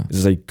 Ja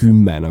see sai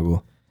 10 nagu.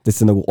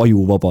 See on nagu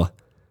ajuvaba.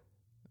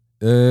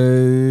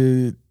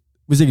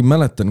 Ma isegi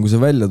mäletan, kui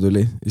see välja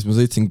tuli, siis ma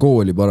sõitsin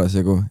kooli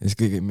parasjagu ja siis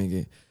kõige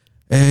mingi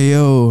ei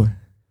joo,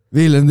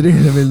 William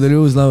Trille, meil tuli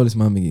uus laul, siis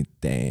ma mingi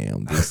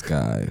damn this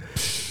guy.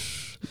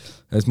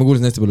 Ja siis ma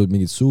kuulsin hästi palju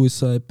mingid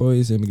Suicide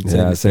Boys ja mingid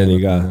see oli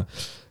ka.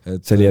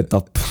 See oli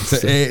etapp.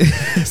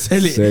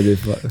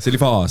 See oli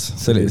faas.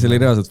 See oli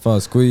reaalselt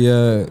faas. Kui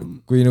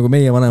nagu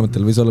meie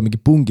vanematel võis olla mingi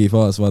pungi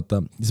faas,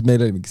 vaata, siis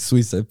meil oli mingi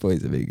Suicide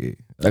Boys ja mingi.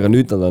 Aga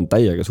nüüd nad on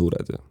täiega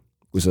suured ju.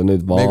 Kui sa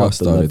nüüd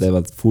vaatad, nad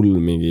teevad full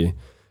mingi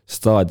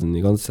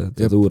staadioni kontsert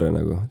ja tuure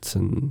nagu. See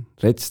on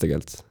rets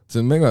tegelikult. See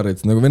on mega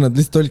rets. Nagu vennad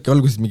lihtsalt olidki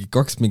alguses mingi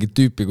 2 mingit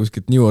tüüpi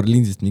kuskilt New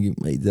Orleansist mingi,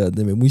 ma ei tea,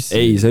 teeme mussi.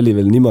 Ei, see oli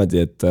veel niimoodi,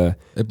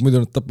 et muidu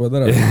nad tapavad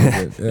ära.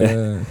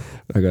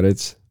 Väga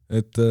rets.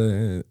 Et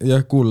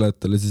jah,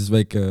 kuulajatele siis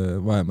väike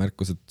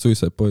vahemärkus, et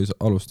Suicide Boys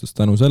alustas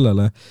tänu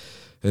sellele,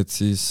 et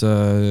siis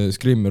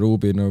Scream ja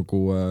Ruby nagu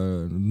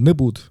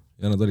nõbud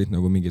ja nad olid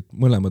nagu mingid,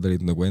 mõlemad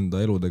olid nagu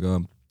enda eludega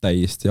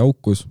täiesti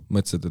aukus,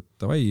 mõtlesid, et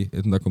davai,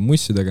 et nad hakkavad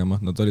mussi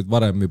tegema, nad olid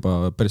varem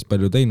juba päris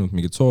palju teinud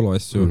mingid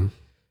sooloasju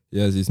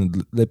ja siis nad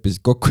leppisid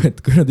kokku, et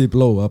kui nad ei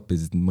blow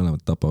up'i, siis nad mõlemad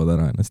tapavad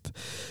ära ennast.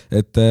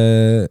 Et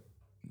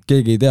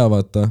keegi ei tea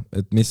vaata,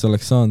 et mis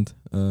oleks saanud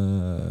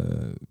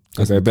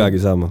aga ei peagi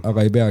saama.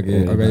 Aga ei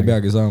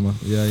peagi saama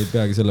ja ei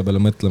peagi selle peale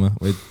mõtlema,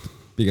 vaid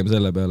pigem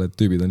selle peale, et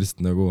tüübid on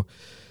lihtsalt nagu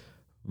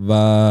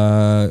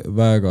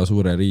väga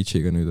suure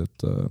reachiga nüüd,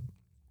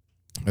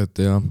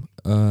 et jah.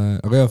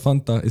 Aga jah,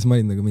 Fanta, siis ma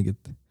olin nagu mingit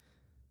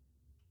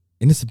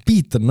see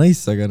beat on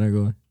nice, aga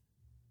nagu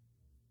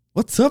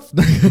what's up?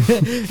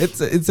 et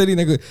see oli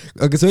nagu,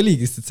 aga see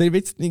oligi, et see oli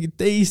veits mingi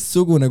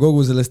teistsugune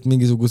kogu sellest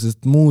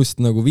mingisugusest muust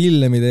nagu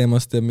Villemi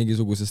teemast ja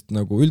mingisugusest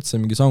nagu üldse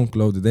mingi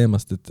SoundCloudi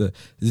teemast, et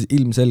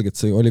ilmselgelt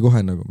see oli kohe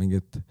nagu mingi,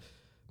 et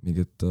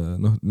mingid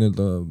noh,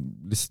 nii-öelda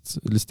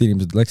lihtsalt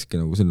inimesed läksidki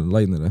nagu selline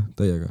lainele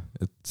täiega,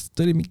 et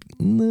ta oli mingi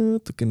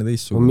natukene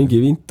teistsugune. Mingi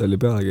vint oli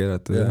peale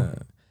keeratud, jah.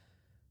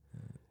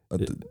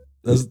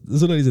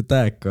 Sul oli see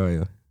tag ka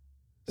ju,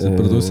 see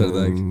producer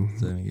tag.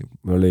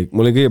 Mul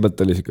oli kõigepealt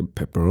oli siuke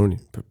pepperoni.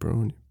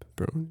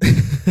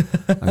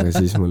 Aga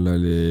siis mul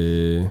oli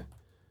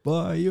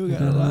boy, you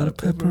got a lot of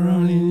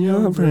pepperoni in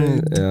your brain.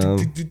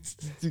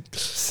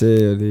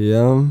 See oli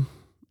jah,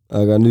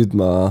 aga nüüd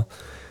ma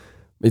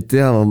ei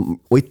tea, ma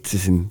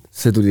otsisin,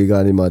 see tuli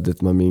ka niimoodi,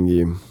 et ma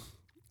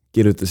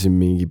kirjutasin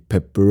mingi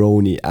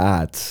pepperoni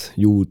ads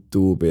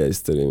YouTube'i ja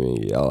siis tuli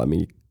mingi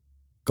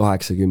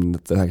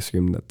 80-ndate,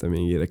 90-ndate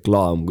mingi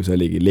reklaam, kus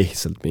oligi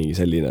lihtsalt mingi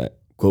selline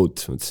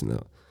quote, mõtlesin,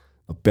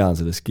 ma pean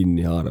sellest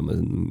kinni haarama,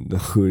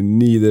 see on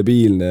nii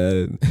debiilne,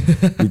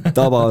 nii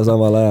taba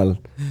samal ajal.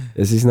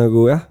 Ja siis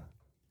nagu jah,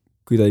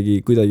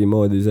 kuidagi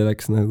moodi see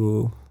läks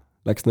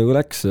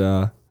ja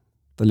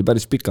ta oli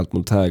päris pikalt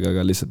mul tag,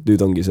 aga lihtsalt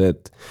nüüd ongi see,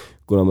 et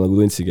kuna ma nagu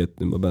tundsigi, et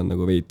nüüd ma pean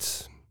nagu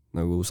veits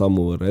nagu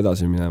sammu võrra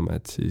edasi minema,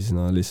 et siis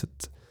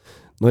lihtsalt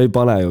ei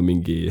pane ju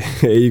mingi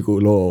Eigu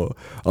loo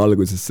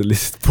alguses, see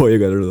lihtsalt boy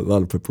got a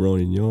lot of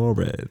pepperoni in your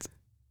bread.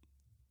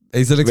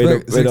 Ei, see oleks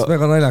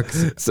väga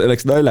naljakas. See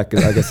oleks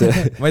naljakas, aga see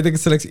ma ei tea,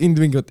 kas see oleks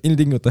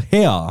ilmtingimata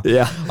hea,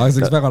 aga see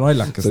oleks väga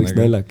naljakas. See oleks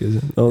naljakas,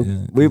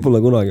 võib-olla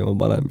kunagi ma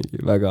panen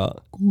mingi väga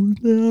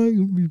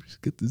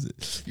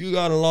you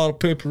got a lot of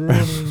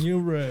pepperoni in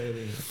your bread.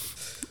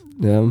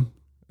 Jah,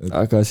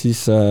 aga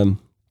siis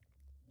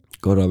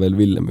korra veel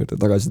Villem juurde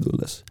tagasi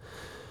tulles.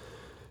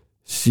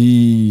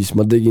 Siis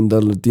ma tegin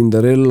talle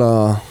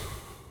Tinderella,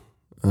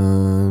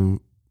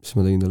 siis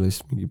ma tegin talle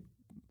mingi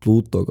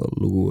Plutoga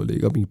lugu oli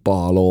ka mingi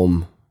paha loom.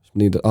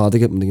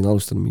 Tegelikult ma tegin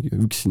alustada mingi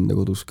üksinda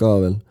kodus ka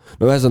veel.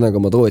 No ühesõnaga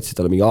ma tootsin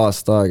talle mingi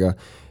aasta aega,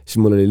 siis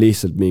mul oli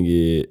lihtsalt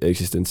mingi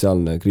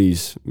eksistentsiaalne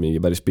kriis,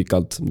 mingi päris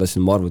pikalt, ma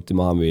tahtsin arvuti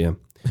maha müüa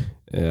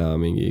ja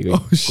mingi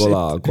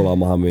kõik kola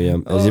maha müüa.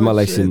 Ja siis ma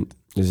läksin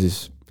ja siis,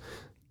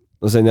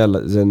 no see on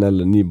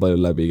jälle nii palju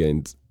läbi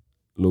käinud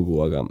lugu,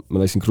 aga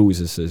ma läksin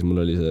Gruusiasse ja siis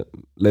mul oli see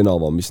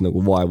Lenovo, mis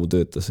nagu vaevu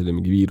töötas, see oli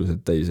mingi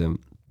viirused täis ja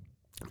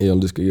ei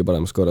olnud just kõige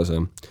paremas korras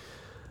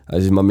ja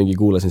siis ma mingi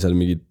kuulasin seal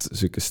mingit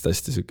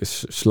hästi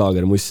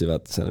šlaagermussi,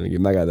 vaata, seal mingi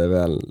mägede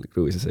peal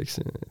Gruusias, eks,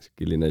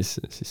 killine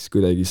asja, siis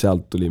kuidagi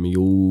sealt tuli mingi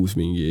uus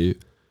mingi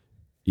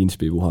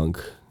inspi-puhang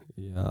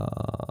ja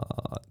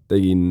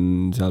tegin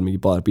seal mingi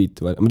paar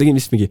biiti, ma tegin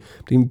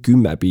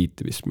 10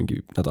 biiti vist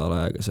mingi nädal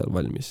aega seal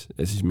valmis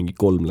ja siis mingi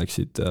 3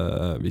 läksid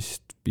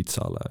vist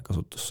pitsale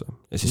kasutusse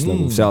ja siis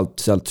nagu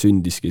sealt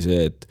sündiski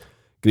see, et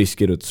Kris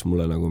kirjutas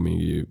mulle nagu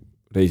mingi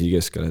reisi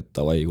keskel, et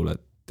davai, kuule,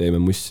 teeme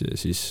mussi ja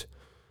siis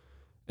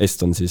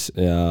Eston siis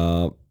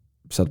ja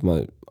sealt ma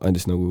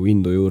andis nagu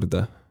indu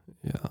juurde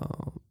ja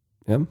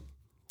jah,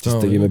 siis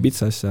tegime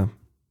pitsa asja.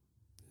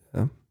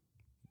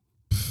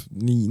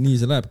 Nii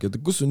see lähebki,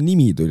 kus su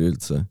nimi tuli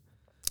üldse?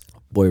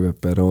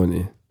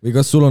 Boipepperoni. Või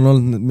kas sul on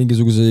olnud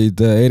mingisuguseid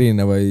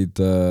erinevaid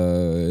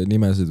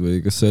nimesid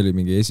või kas see oli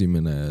mingi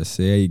esimene ja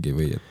see jäigi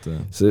või et?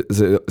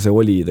 See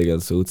oli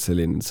tegelikult suhteliselt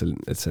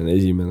selline, et see on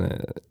esimene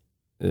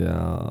ja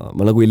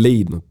ma nagu ei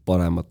leidnud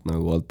paremat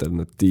nagu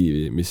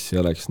alternatiivi, mis ei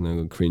oleks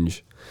nagu cringe.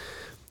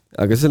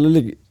 Aga seal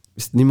oli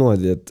vist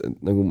niimoodi, et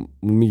nagu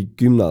mingi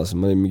gümnas,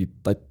 ma olin mingi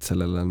tatt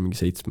sellel ajal mingi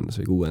 7.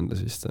 või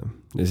 6. vist.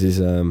 Ja siis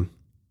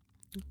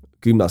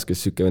gümnas,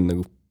 kes süke vend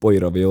nagu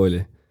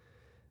boiravioli.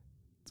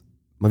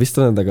 Ma vist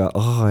olen taga,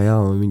 jaa,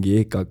 ma mingi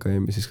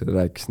EKKM ja siis kui ta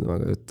rääkis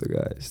temaga juttu ka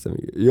ja siis ta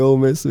mingi, joo,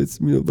 mees võttis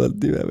minu pealt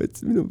nime.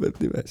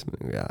 Siis ma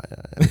nagu, jaa.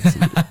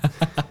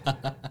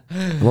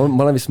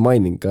 Ma olen vist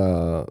mainin ka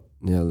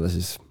nii-öelda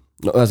siis,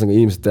 no ühesõnaga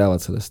inimesed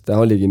teavad sellest, ta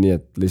oligi nii,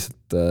 et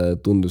lihtsalt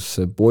tundus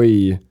see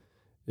boi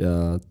ja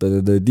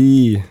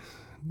tõdõdõdi,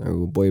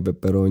 nagu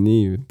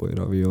boipepperoni,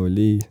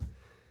 boiravioli.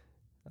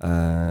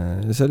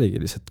 See oligi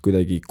lihtsalt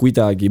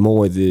kuidagi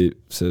moodi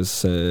see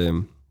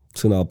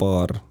sõnade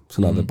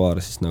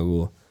paar siis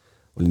nagu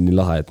oli nii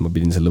lahe, et ma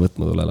pidin selle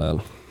võtma tollel ajal.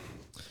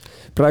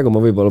 Praegu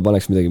ma võib-olla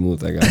paneks midagi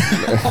muud, aga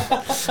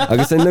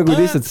see on nagu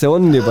lihtsalt, see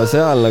on juba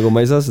seal, nagu ma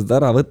ei saa seda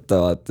ära võtta,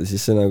 vaata,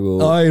 siis see nagu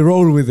I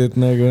roll with it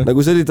nagu. Nagu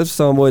see oli täpselt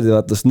samamoodi,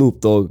 vaata Snoop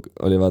Dogg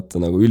oli vaata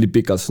nagu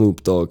ülipikalt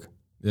Snoop Dogg,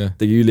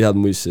 tegi ülihead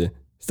mussi,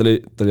 siis ta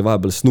oli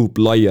vahepeal Snoop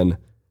Lion,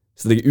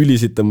 siis ta tegi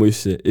ülisita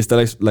mussi, ja siis ta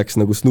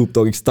läks nagu Snoop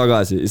Doggiks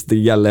tagasi, ja siis ta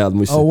tegi jälle head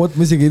mussi. What,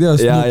 ma isegi ei tea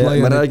Snoop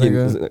Lion. Ma räägin,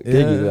 keegi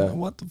ei tea.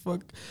 What the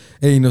fuck?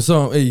 Ei, no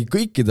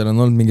kõikidel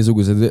on olnud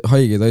mingisugused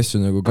haigeid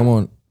asju nagu,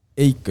 come on,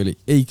 Eik oli,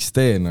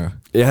 XD noh.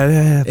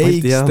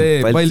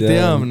 Balti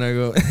jaam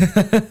nagu.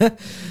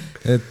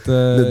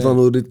 Need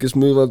vanurid, kes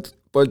müüvad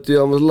Balti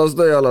jaamas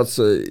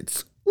lasteaialatseid.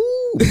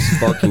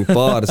 Fucking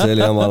paar, see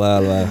oli omal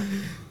ajal või?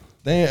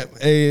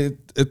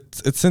 Et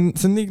see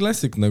on nii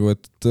klassik nagu,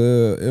 et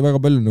väga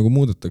palju nagu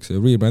muudetakse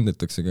ja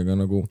rebranditakse, aga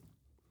nagu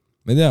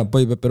ma ei tea,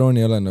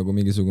 boipepperoni ei ole nagu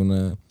mingisugune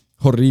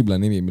horrible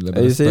nimi, mille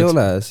ei, see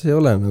ei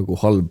ole nagu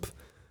halb.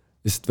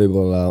 Lihtsalt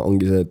võib-olla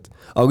ongi see, et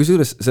aga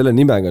kusjuures selle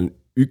nimega on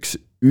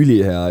üks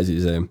ülihea asi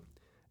see,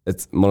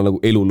 et ma olen nagu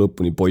elu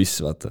lõpuni poiss,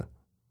 vaata.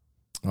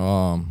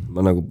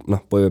 ma nagu,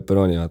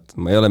 boipepperoni vaata,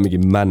 ma ei ole mingi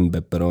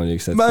man-pepperoni,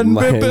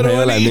 ma ei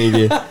ole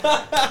mingi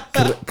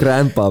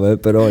grandpa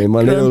pepperoni,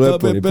 ma olen elu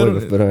lõpuni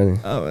boipepperoni.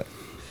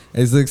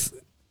 Ei, see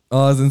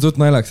on suht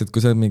naljaks, et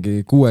kui sa oled mingi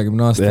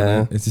 60 aastane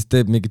ja siis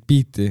teeb mingit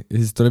biiti ja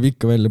siis tuleb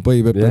ikka välja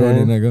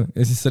boipepperoni nagu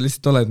ja siis sa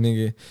lihtsalt oled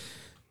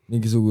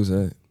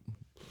mingisuguse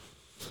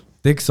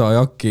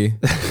teksajaki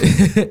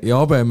ja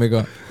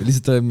habemega ja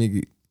lihtsalt oled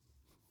mingi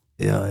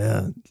ja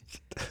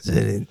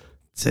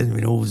see on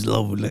minu uus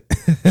laul.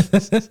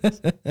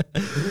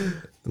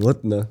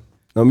 Vot no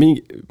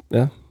mingi,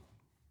 jah.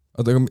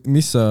 Oota, aga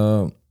mis sa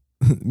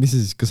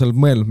siis, kas sa oled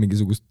mõelnud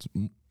mingisugust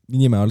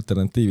nime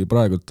alternatiivi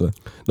praegult või?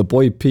 No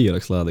boip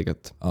oleks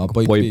laadigat.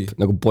 Boip.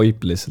 Nagu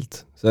boip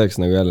lihtsalt. See oleks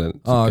nagu jälle...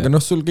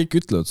 aga sul kõik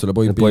ütlevad sulle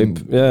boip.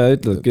 Jaa,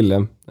 ütlevad küll,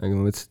 jah. Aga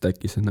ma mõtlesin, et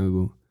äkki see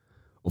nagu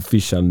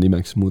official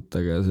nimeks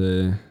muuta, aga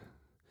see...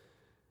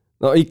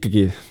 No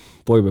ikkagi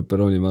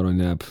boipepperoni ma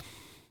arvan jääb.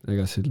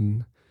 Ega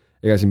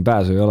siin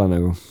pääsu ei ole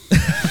nagu.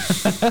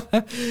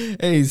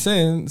 Ei, see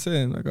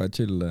on väga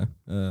chill.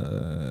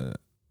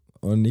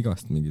 On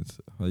igast mingid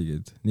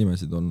haigeid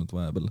nimesid olnud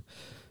vahepeal.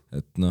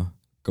 Et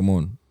come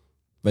on,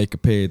 väike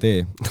PD,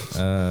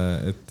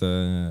 et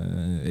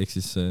ehk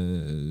siis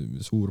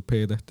suur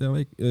P-täht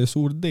ja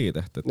suur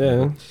D-täht.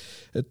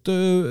 Et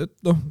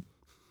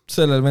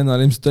sellel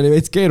vennal ilmselt oli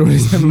veits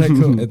keerulisem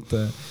nagu, et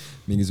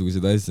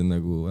mingisuguseid asju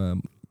nagu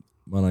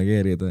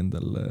manageerida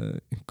endal,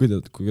 kui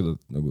ta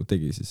nagu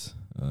tegi siis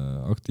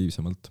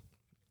aktiivsemalt.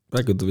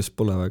 Praegu ta vist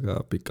pole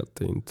väga pikalt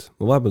teinud.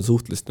 Ma vahepeal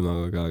suhtlesin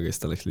temaga ka, kes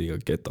ta läks liiga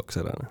getoks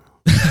ära.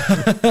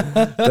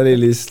 Ta oli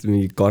lihtsalt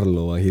mingi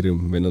Karlova hirm.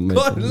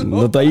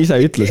 No ta ise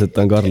ütles, et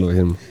ta on Karlova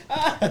hirm.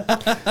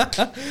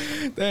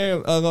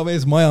 Aga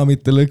mees maja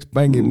mitte lõks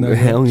pängib.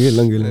 On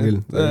küll.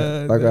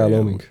 Väga hea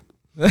looming.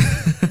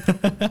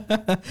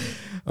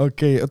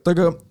 Okei,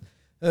 aga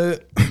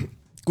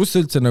kus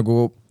sa üldse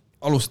nagu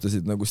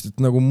alustasid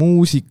nagu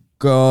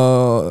muusika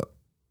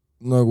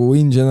nagu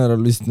in general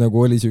vist nagu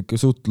oli siuke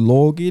suht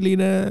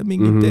loogiline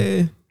mingi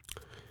tee.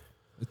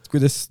 Et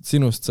kuidas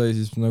sinust sai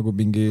siis nagu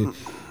mingi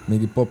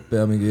pop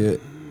ja mingi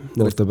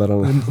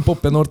noortepärane. Pop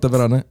ja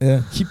noortepärane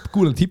ja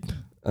kuuled hip.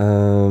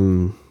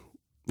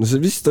 No see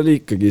vist oli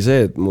ikkagi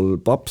see, et mul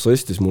paps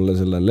ostis mulle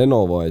selle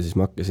Lenovo ja siis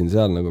ma hakkasin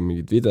seal nagu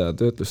mingid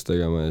videotöötlust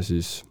tegema ja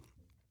siis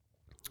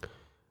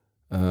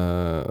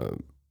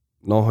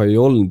ei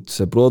olnud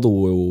see produ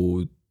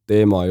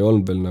teema ei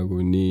olnud veel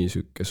nagu nii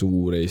sükke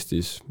suur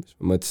Eestis.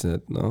 Ma mõtlesin,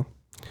 et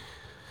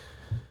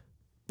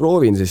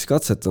proovin siis,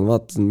 katsetan,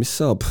 vaatan, mis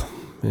saab.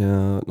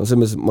 Ja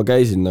selles ma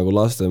käisin nagu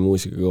laste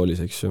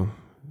muusikakoolis, eks ju.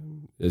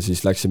 Ja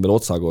siis läksin veel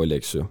Otsakooli,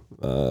 eks ju,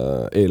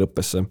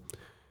 E-lõppesse.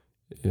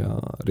 Ja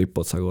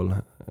Ripp Otsakool.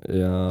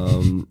 Ja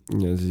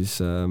siis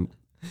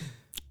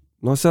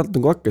sealt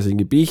nagu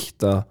hakkasingi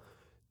pihta,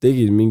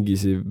 tegin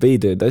mingisi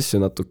veideid asju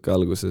natuke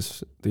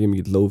alguses, tegin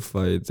mingid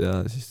lo-fi'd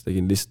ja siis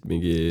tegin lihtsalt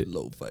mingi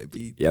lo-fi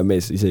beat. Ja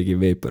mees isegi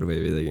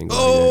vaporwave'i tegin.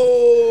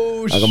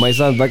 Aga ma ei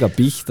saanud väga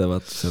pihta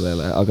vaata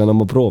sellele, aga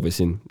ma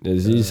proovisin. Ja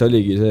siis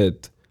oligi see,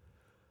 et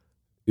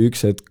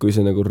üks hetk, kui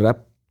see nagu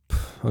räpp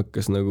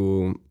hakkas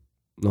nagu,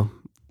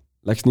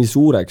 läks nii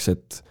suureks,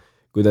 et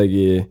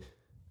kuidagi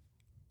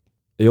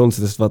ei olnud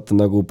sellest vaata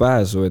nagu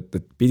pääsu, et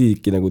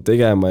pididki nagu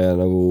tegema ja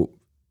nagu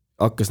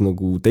hakkas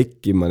nagu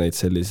tekkima neid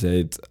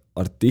selliseid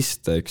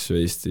artiste, eks ju,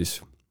 Eestis,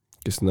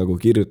 kes nagu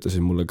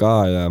kirjutasid mulle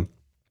ka ja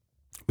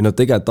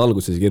tegelikult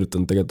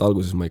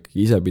alguses ma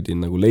ikkagi ise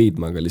pidin nagu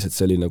leidma, aga lihtsalt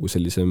see oli nagu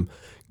sellisem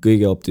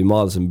kõige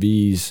optimaalsem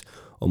viis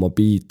oma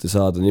biite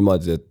saada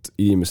niimoodi, et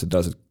inimesed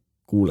reaalselt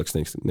kuulaks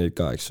neid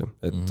ka, eks ju.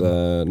 Et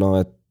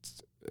et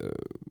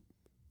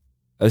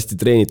hästi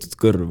treenitud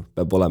kõrv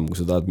peab olema, kui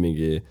sa tahad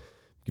mingi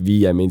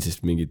 5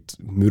 minsist mingit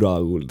müra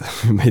kuulda.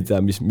 Ma ei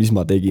tea, mis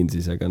ma tegin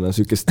siis, aga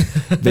sükest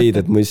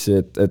veidet mussi,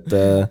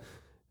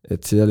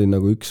 et see oli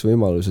nagu üks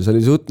võimalus ja see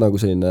oli suht nagu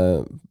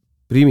selline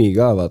primi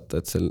ka vaata,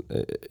 et seal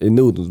ei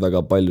nõudnud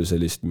väga palju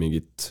sellist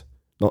mingit,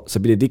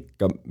 sa pidid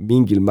ikka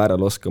mingil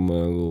määral oskama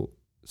nagu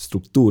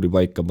struktuuri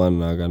paika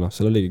panna, aga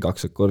seal oligi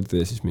 2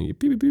 akordi ja siis mingi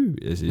pibi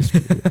ja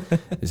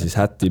siis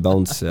hätti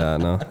bounce ja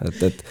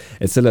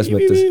et selles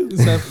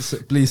mõttes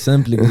please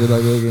sampling seda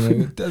keegi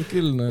nagu tead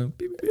küll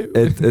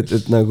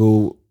et nagu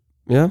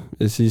jah,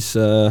 ja siis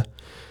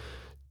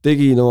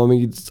tegin oma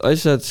mingid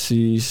asjad,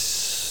 siis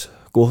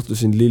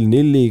kohtusin Lil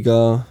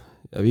Nilliga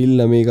ja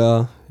Villemiga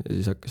ja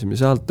siis hakkasime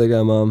sealt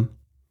tegema.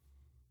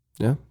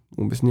 Jah,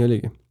 umbes nii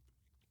oligi.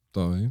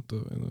 Tavai.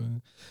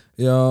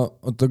 Ja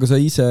oota, aga sa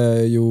ise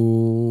ju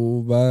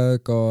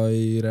väga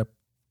ei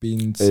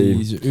räppinud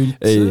siis üldse?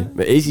 Ei,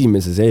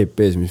 esimeses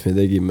EP-s, mis me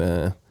tegime,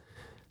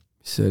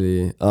 see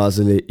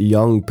oli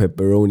Young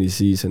Pepperoni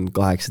Season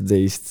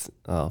 18.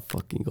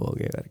 Fucking OG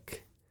värk.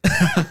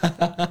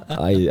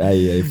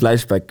 Ai,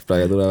 flashback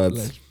praegu tulevad.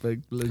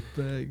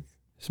 Flashback.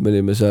 Siis me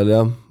olime seal,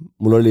 jah.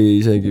 Mul oli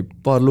isegi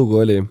paar lugu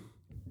oli,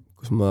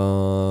 kus ma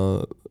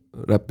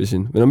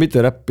räppisin. Või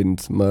mitte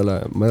räppinud, ma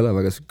ei ole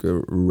väga siuke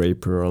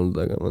raper olnud,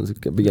 aga ma olen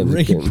siuke pigem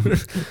siuke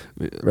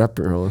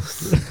rapper olnud.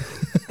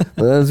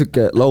 Ma olen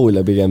siuke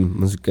laulja pigem,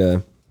 ma olen siuke,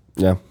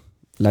 jah,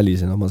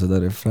 lälisen oma seda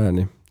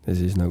refrääni ja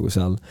siis nagu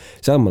seal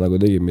ma nagu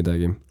tegin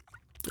midagi.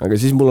 Aga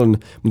siis mul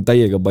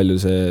täiega palju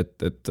see,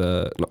 et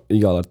no,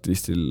 igal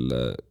artistil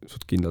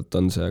suht kindlalt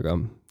on see, aga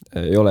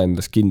ei ole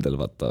endas kindel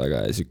vaata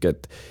väga ja siuke,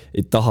 et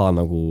ei taha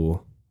nagu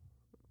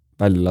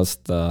välja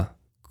lasta,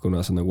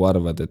 kuna sa nagu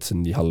arvad, et see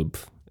on nii halb.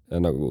 Ja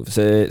nagu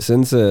see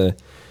on see,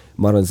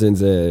 ma arvan, see on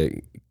see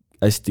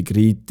hästi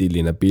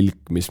kriitiline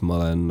pilk, mis ma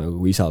olen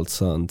nagu isalt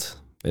saanud.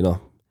 Või noh,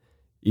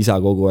 isa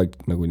kogu aeg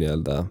nagu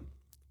nii-öelda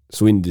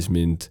sundis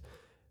mind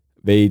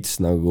veits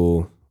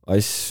nagu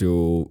asju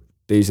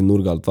teise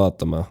nurga alt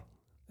vaatama,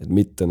 et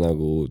mitte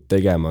nagu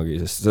tegemagi,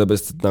 sest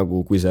sellepärast, et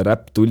nagu kui see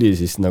räpp tuli,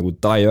 siis nagu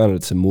ta ei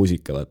öelnud, et see on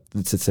muusika, vaata.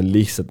 Ütles, et see on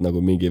lihtsalt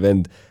nagu mingi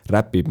vend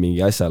räpib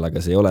mingi asjal,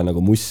 aga see ei ole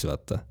nagu muss,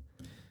 vaata.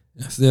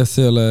 Jah,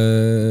 see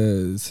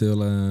ei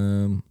ole,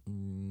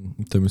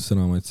 mitte mis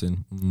sõna ma ütlesin,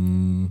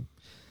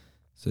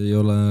 see ei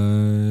ole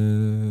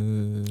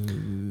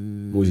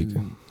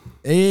muusika.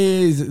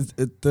 Ei,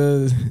 et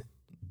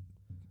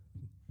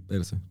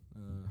perse.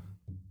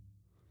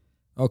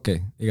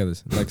 Okei, igatahes,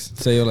 läks.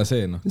 See ei ole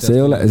see, noh. See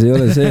ei ole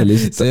see,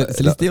 lihtsalt.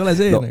 see lihtsalt ei ole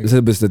see. No,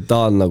 sellepärast, et ta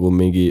on nagu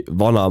mingi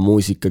vana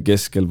muusika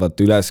keskel,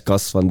 vaata üles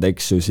kasvanud,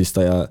 eks ju, siis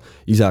ta ja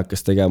ise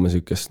hakkas tegema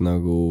sükest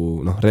nagu,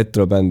 noh,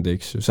 retrobändi,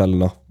 eks ju, seal,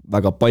 noh,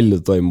 väga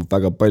palju toimub,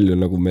 väga palju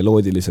nagu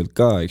meloodiliselt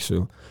ka, eks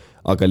ju,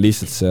 aga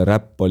lihtsalt see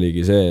räpp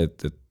oligi see,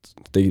 et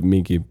tegid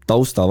mingi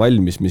tausta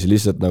valmis, mis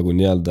lihtsalt nagu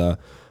nii-öelda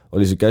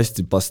oli see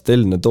hästi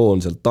pastellne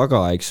toon seal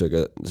taga, eks ju,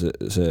 aga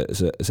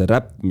see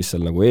räpp, mis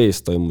seal nagu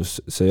ees toimus,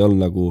 see ei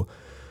olnud nagu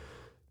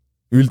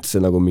üldse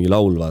nagu mingi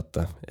laul,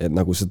 vaata. Et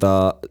nagu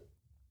seda,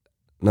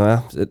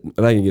 nojah,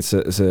 räägingi,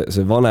 et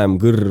see vanem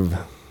kõrv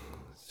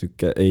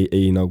süke,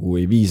 ei nagu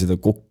ei vii seda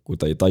kokku,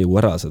 ta ei taju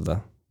ära seda.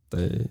 Ta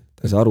ei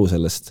saa aru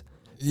sellest.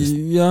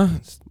 Jah.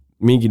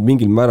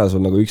 Mingil määras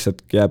on nagu üks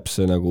hetk jääb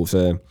see nagu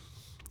see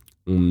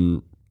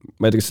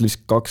ma ei tea, kas see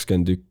vist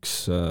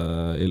 21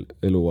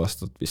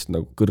 eluaastat vist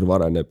nagu kõrv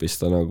areneb, vist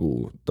ta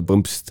nagu, ta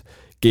põmpsist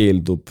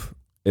keeldub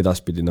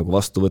edaspidi nagu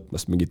vastu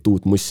võtmast mingit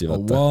uut mussi,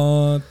 vaata.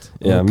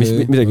 Ja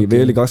okay, midagi,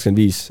 või oli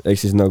 25, ehk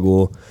siis nagu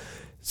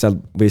seal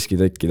võiski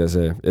tekkida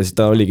see. Ja siis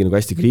ta oligi nagu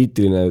hästi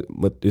kriitiline,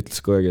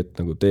 ütles kogu aeg, et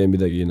nagu tee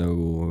midagi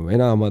nagu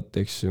enamat,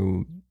 eks ju,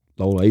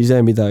 laula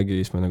ise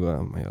midagi, siis ma nagu,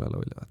 ma ei ole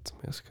laulja, vaata,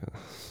 ma ei oska.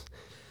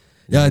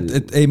 Ja,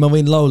 et ei, ma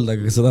võin laulda,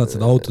 aga sa tahad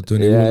seda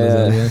autotuni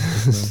kuulda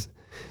seal.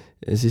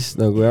 Ja siis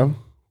nagu jah,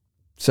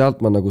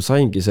 sealt ma nagu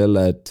saingi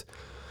selle,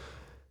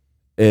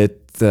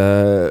 et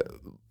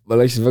ma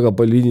läksin väga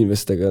palju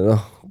inimestega,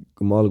 noh,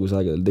 kui ma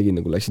algusaegadel tegin,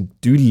 nagu läksin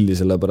tülli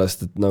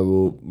sellepärast, et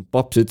nagu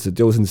paps ütles, et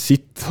joo, see on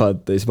sitt,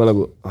 vaata, ja siis ma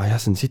nagu, jah,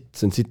 see on sitt,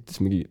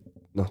 siis mingi,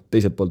 noh,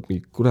 teiselt poolt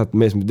mingi, kurat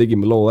mees, me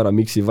tegime loo ära,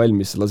 miksi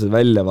valmis, lase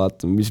välja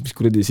vaatama, mis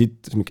kuradi sitt,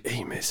 siis mingi,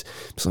 ei mees,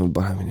 me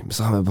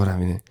saame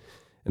paremini.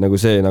 Ja nagu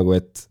see, nagu,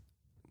 et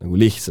nagu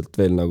lihtsalt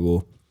veel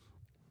nagu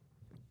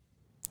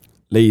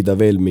leida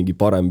veel mingi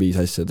parem viis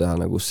asja teha,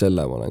 nagu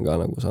selle ma olen ka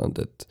nagu saanud,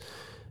 et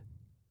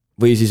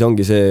või siis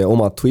ongi see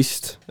oma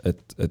twist,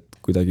 et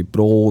kuidagi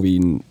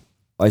proovin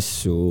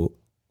asju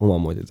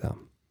omamoodi teha.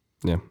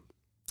 Jah.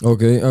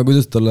 Okei, aga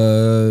kuidas talle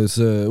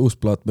see uus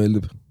plaat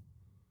meeldib?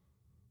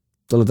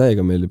 Talle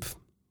täiega meeldib.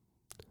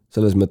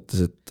 Selles mõttes,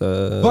 et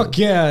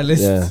fuck yeah,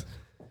 lihtsalt!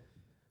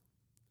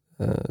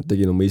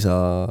 Tegin oma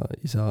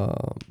isa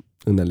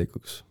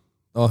õnnelikuks.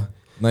 Oh,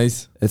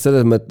 nice. Et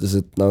selles mõttes,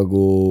 et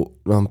nagu,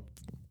 noh,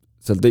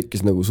 seal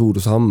tekkis nagu suur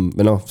samm,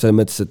 või noh, selles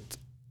mõttes, et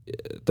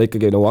ta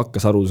ikkagi nagu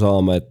hakkas aru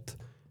saama, et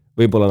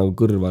võib-olla nagu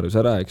kõrvarus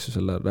ära, eks ju,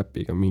 selle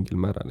räpiga mingil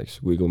määral, eks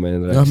ju, kui me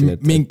rääksin,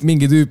 et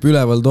mingi tüüp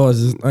üleval toas,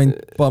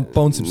 ainult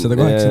bouncib seda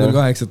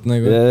 808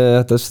 nagu.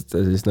 Ja, täpselt,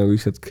 ja siis nagu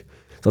üks hetk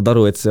saad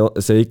aru, et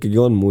see ikkagi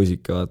on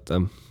muusika,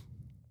 vaata.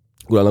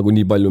 Kuna nagu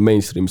nii palju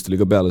mainstreamist oli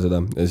ka peale seda,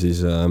 ja siis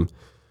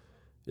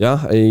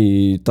jah,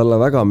 ei, talle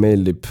väga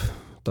meeldib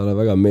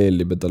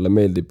ja talle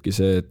meeldibki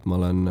see, et ma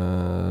olen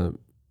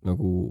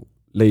nagu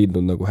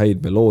leidnud nagu häid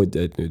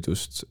meloodiaid nüüd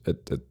just,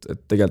 et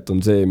tegelikult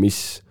on see, mis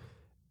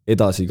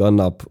edasi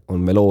kannab,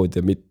 on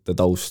meloodia, mitte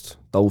taust.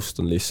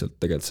 Taust on lihtsalt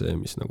tegelikult see,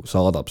 mis nagu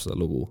saadab seda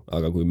lugu,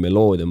 aga kui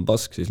meloodia on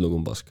pask, siis lugu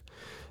on pask.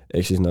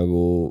 Ehk siis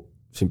nagu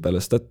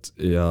simple as that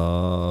ja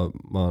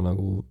ma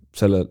nagu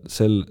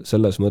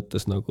selles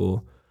mõttes nagu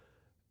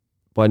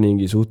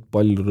paningi suht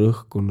palju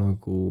rõhku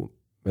nagu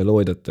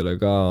meloodiatele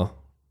ka,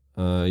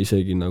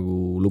 isegi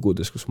nagu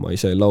lugudes, kus ma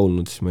ise ei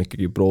laulnud, siis ma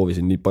ikkagi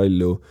proovisin nii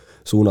palju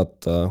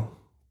suunata,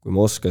 kui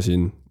ma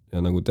oskasin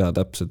ja nagu teha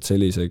täpselt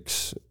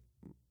selliseks,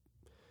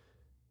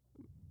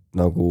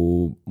 nagu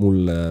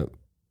mulle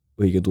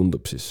õige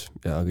tundub siis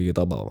ja kõige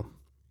tabavam.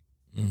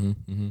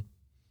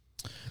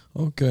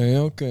 Okei.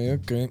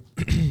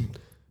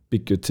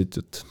 Pikk jutt, sitt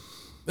jutt.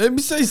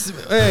 Mis sa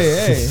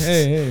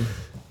ei?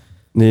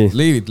 Nii.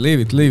 Leave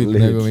it,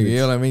 nagu mingi,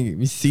 ei ole mingi,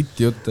 mis sitt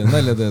jutt,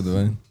 nalja teed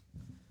või?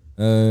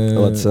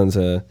 Vaat, see on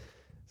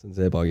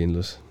see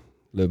ebakindlus.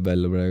 Lööb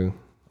välja praegu.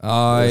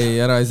 Ei,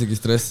 ära isegi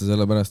stressi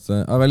selle pärast,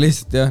 aga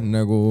lihtsalt jah,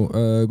 nagu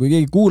kui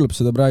keegi kuulab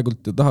seda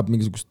praegult ja tahab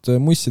mingisugust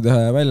mussi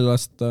teha ja välja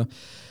lasta,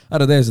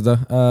 ära tee seda.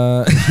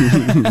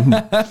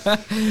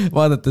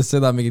 Vaadates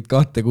seda mingit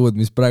 2 kuud,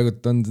 mis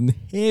praegult on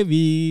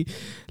heavy,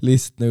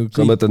 lihtsalt nagu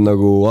sa mõtled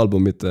nagu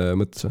albumite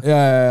mõttes või?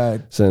 Ja.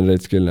 See on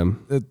reits küll, jah.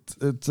 Et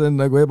see on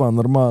nagu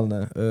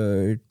ebanormaalne,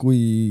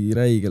 kui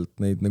räigelt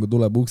neid nagu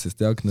tuleb uksest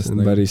ja aknast. See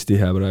on päris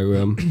tihe praegu,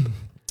 jah.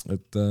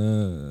 Et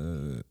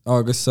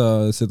kas sa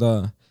seda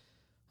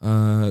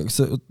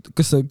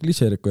kas sa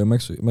Glitcheriku ja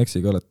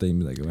Maxiga oled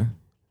teinud midagi või?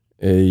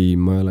 Ei,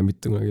 ma ei ole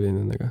mitte kunagi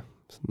teinud nendega.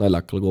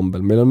 Naljakal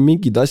kombel. Meil on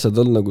mingid asjad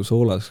olnud nagu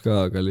soolas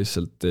ka, aga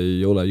lihtsalt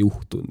ei ole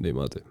juhtunud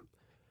niimoodi.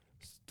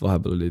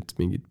 Vahepeal olid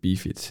mingid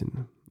beefid siin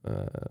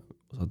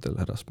osadel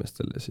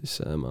härrasmeestel ja siis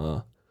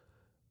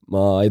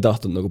ma ei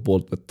tahtnud nagu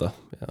poolt võtta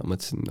ja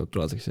mõtlesin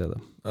neutraalseks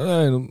jääda.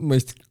 No,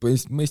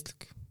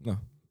 mõistlik. No,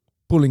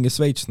 pulling is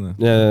veits. No.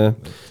 Ja.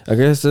 Aga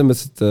jah, selles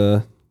mõttes, et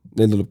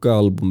neil tuleb ka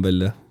album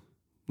välja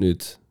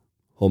nüüd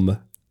homme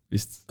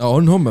vist.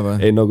 On homme või?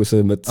 Ei, nagu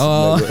selles mõttes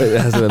jah,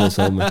 selles mõttes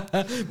homme.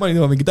 Ma olin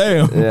juba mingi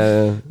täie.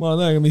 Ma olen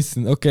täiega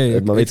missin. Okei.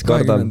 Ma veits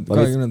kardan.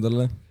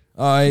 20.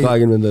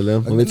 20.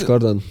 jah, ma veits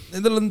kardan.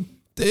 Nendel on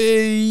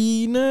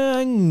teine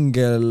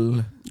ängel.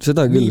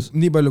 Seda küll.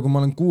 Nii palju, kui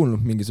ma olen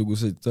kuulnud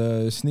mingisuguseid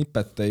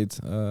snippeteid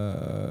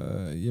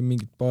ja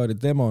mingid paari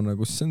demo,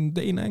 nagu see on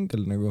teine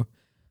ängel nagu.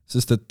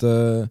 Sest et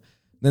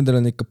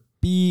nendel on ikka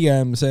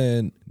pigem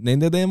see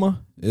nende teema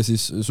ja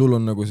siis sul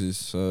on nagu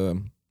siis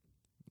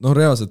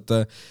reaalselt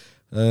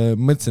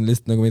mõtlesin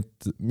lihtsalt nagu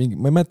mingi,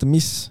 ma ei mäleta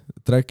mis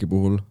tracki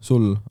puhul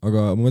sul,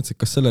 aga ma mõtlesin,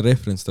 kas selle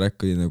reference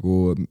track oli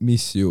nagu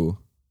Miss You,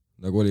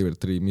 nagu Oliver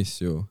Tree Miss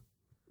You.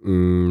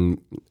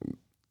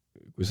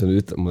 Kui sa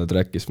nüüd ütled mulle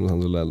trackis, ma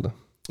saan sulle öelda.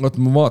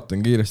 Vaata, ma vaatan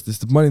kiiresti,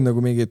 sest ma olin nagu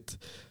mingit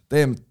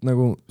teemt,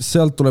 nagu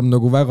sealt tuleb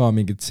nagu väga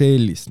mingit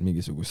sellist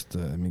mingisugust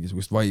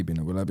vibe'i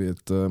nagu läbi,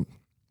 et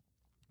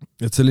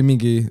see oli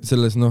mingi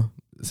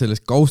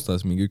selles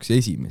kaustas mingi üks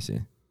esimesi.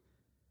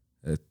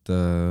 Et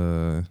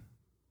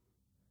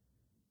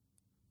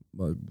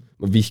ma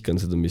vihkan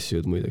seda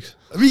missjõud muideks.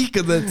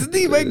 Vihkad, et see on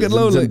nii bänger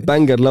laul. See on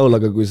bänger laul,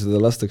 aga kui seda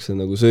lastakse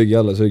nagu söögi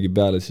alla, söögi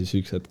peale, siis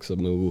üks hetk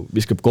saab nagu,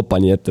 viskab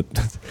kopa nii ette.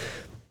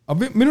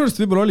 Aga minu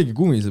arust võib-olla oligi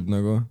Kumiseb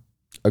nagu.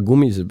 Aga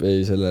Kumiseb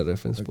ei selle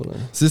reference pole.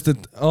 Sest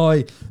et,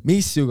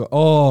 missjuga,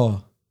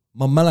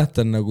 ma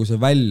mäletan nagu see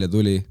välja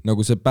tuli,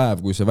 nagu see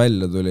päev, kui see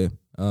välja tuli,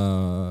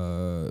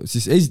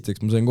 siis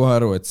esiteks ma sain kohe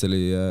aru, et see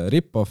oli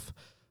rip-off,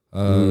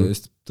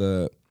 sest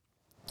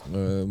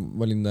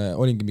ma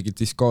olingi mingi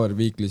Discover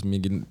Weekly's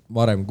mingi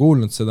varem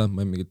kuulnud seda,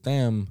 ma mingi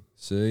damn,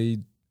 see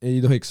ei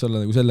tohiks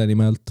olla nagu selle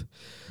nime alt,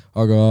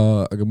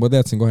 aga ma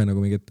teadsin kohe nagu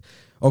mingi, et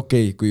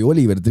okei, kui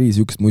Oliver Tree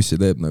sihukest mussi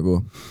teeb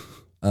nagu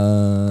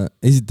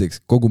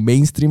esiteks kogu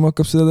mainstream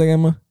hakkab seda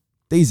tegema,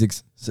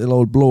 teiseks see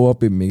laul blow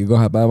up'ib mingi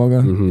 2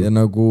 päevaga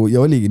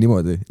ja oligi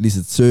niimoodi,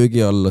 lihtsalt söögi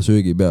alla,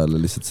 söögi peale,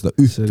 lihtsalt seda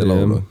ühte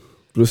laulu.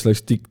 Pluss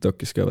läks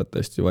TikTokis ka võtta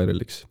hästi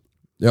viraliks.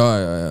 Ja.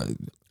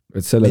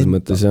 Et selles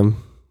mõttes jah,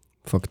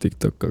 fuck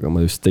TikTok, aga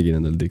ma just tegin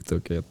endal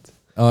TikToki,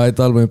 et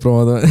albumi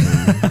promoda.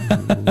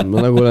 Ma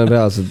nagu olen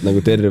reaalselt nagu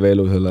terve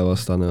elu selle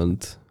vastane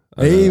olnud.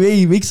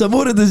 Ei, miks sa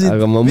murdusid?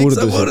 Aga ma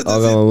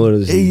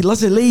murdusin. Ei,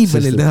 lase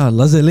leibelil teha.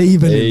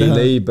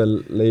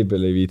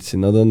 Leibel ei viitsi.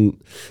 Nad on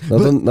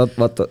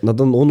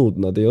onud,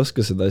 nad ei oska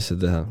seda asja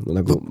teha.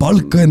 Nagu,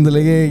 palka endale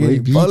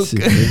keegi.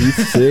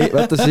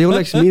 Vaata, see ei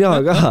oleks mina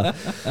ka.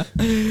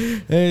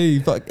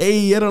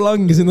 Ei, ära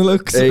langi sinna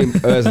lõks. Ei,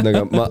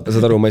 ühesõnaga,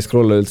 saad aru, ma ei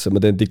scrolla üldse,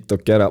 ma teen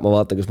TikToki ära, ma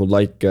vaatan, kas mul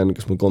like on,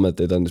 kas mul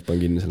kommenteid on, siis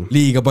panen kinni selle.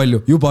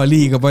 Juba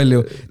liiga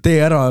palju. Tee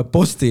ära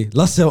posti,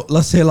 las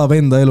see elab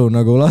enda elu,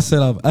 nagu las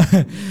see elab.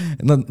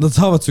 Nad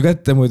saavad su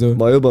kätte muidu.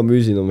 Ma juba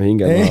müüsin oma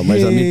hinge maha, ma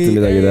ei saa mitte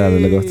midagi teha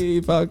selle kohta.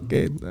 Ei, fuck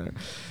it.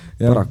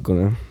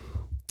 Parakune.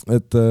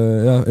 Et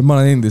jah, ma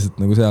olen endiselt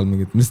nagu seal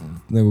mingit, mis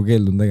nagu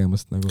keeldun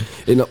tegemast nagu.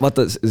 Ei no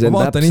vaata, see on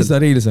vaatan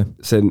Insta-Reelse.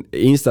 See on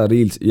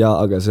Insta-Reels, jaa,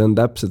 aga see on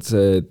täpselt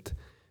see, et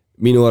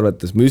minu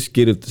arvates, ma just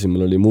kirjutasin,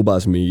 mul oli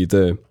mubas mingi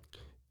töö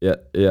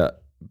ja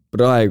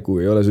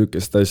praegu ei ole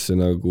sükest asja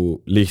nagu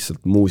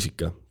lihtsalt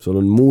muusika. Sul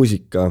on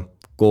muusika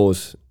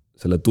koos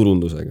selle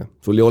turundusega.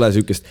 Sul ei ole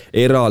sükest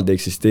eraldi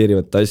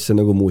eksisteerivat asja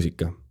nagu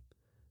muusika.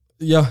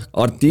 Jah.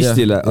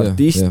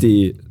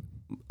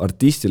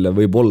 Artistile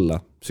võib olla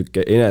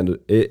süke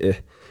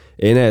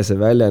enese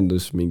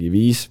väljendus mingi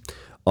viis,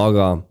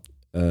 aga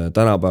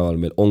tänapäeval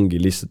meil ongi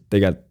lihtsalt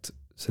tegelikult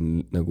see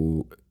on nagu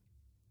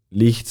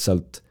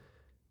lihtsalt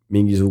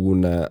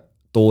mingisugune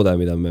toode,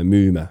 mida me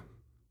müüme.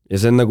 Ja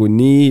see on nagu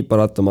nii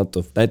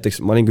paratamatu. Näiteks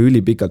ma olin ka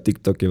ülipikalt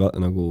TikToki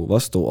nagu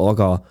vastu,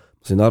 aga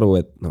ma sain aru,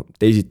 et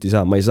teisiti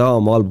saa. Ma ei saa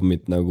oma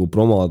albumit nagu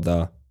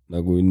promoda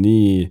nagu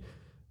nii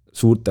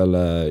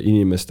suurtele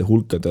inimeste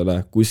hulkadele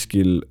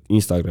kuskil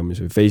Instagramis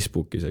või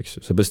Facebookis, eks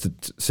ju. Seepärast,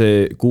 et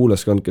see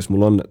kuulaskond, kes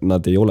mul on,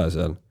 nad ei ole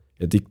seal.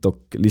 Ja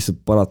TikTok lihtsalt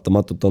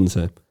paratamatult on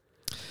see.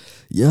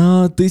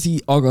 Ja tõsi,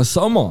 aga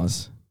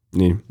samas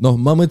nii.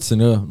 Ma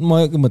mõtlesin,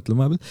 ma mõtlen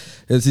vahepeal.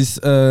 Ja siis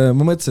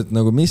ma mõtlesin, et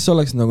nagu, mis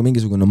oleks nagu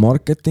mingisugune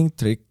marketing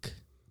trikk,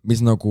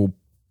 mis nagu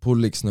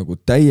pulliks nagu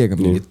täiega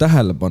mingit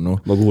tähelepanu.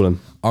 Ma kuulen.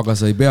 Aga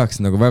sa ei peaks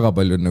nagu väga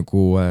palju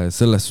nagu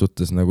selles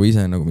suhtes nagu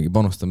ise nagu mingi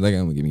panustama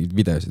tegema mingid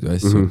videosid või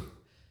asju.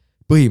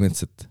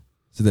 põhimõtteliselt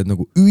sa teed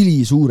nagu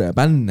ülisuure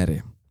bänneri,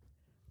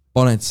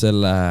 paned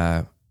selle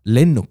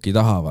lennuki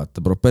taha,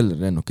 vaata,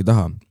 propellerlennuki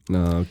taha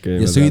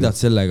ja sõidad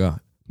sellega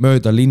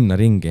mööda linna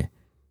ringi,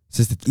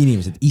 sest et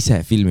inimesed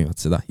ise filmivad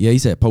seda ja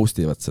ise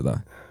postivad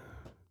seda.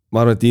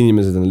 Ma arvan, et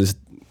inimesed on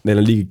lihtsalt, neil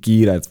on liiga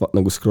kiire, et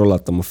nagu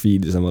scrollata oma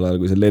feedi samal ajal,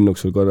 kui see lennuk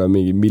sul korra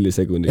mingi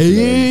millisekundiks.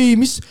 Ei,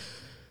 mis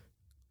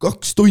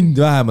 2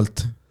 tundi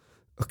vähemalt.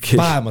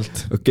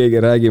 Vähemalt. Okei,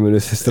 räägime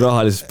nüüd sellest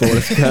rahalisest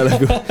poolest ka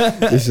nagu,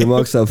 mis see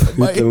maksab,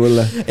 ütle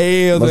mulle.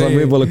 Ma saan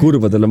võib-olla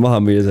kurbadele maha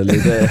müüa selle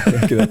idee,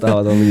 äkki nad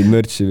tahavad oma mingid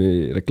mürtsi või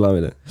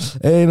reklaamida.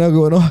 Ei,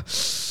 nagu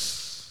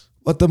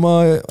vaata ma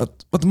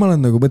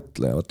olen nagu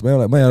mõtleja,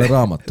 vaata ma ei ole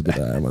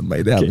raamatupidaja,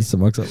 ma ei tea, mis see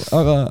maksab,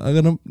 aga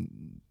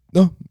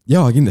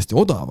jaa, kindlasti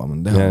odavam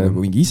on teha nagu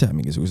mingi ise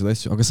mingisugused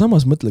asju, aga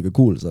samas mõtle ka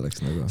cool see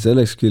oleks nagu. See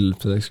oleks küll,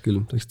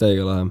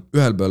 täiega lahe.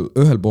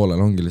 Ühel poolel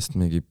ongi lihtsalt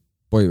mingi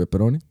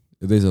boipepperoni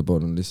ja teisel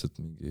pool on lihtsalt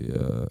mingi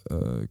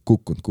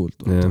kukkunud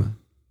kuult.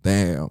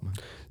 Damn.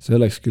 See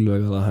oleks küll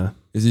väga lahe.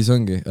 Ja siis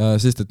ongi,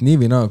 sest et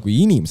nii või naa, kui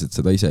inimesed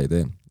seda ise ei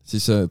tee,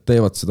 siis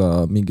teevad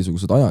seda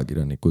mingisugused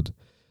ajakirjanikud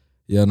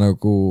ja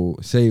nagu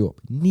see jõuab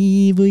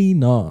nii või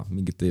naa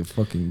mingite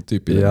fucking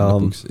tüüpide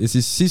lõpuks. Ja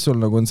siis sul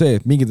nagu on see,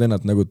 et mingid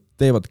vennad nagu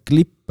teevad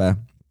klippe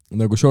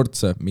nagu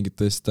shortse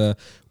mingitest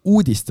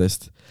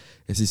uudistest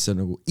ja siis see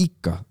nagu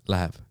ikka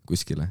läheb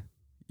kuskile.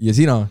 Ja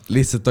sina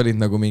lihtsalt olid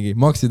nagu mingi,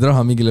 maksid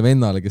raha mingile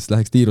vennale, kes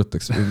läheks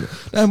tiirutaks.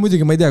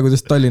 Muidugi ma ei tea,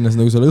 kuidas Tallinnas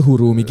nagu seal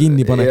õhuruumi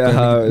kinni panek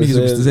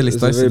mingisuguste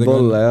sellist asjadega. See võib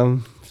olla, jah.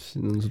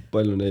 Siin on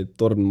palju neid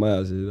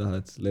tornmajasid ei taha,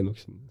 et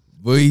lennuks.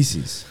 Või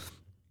siis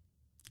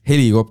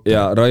helikopter.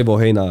 Ja Raivo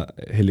Heina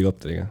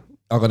helikopteriga.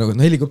 Aga nagu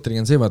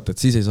helikopteriga on see vaata,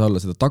 et siis ei saa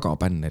olla seda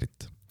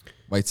tagabännerit,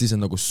 vaid siis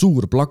on nagu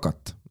suur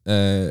plakat.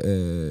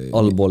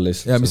 Allpool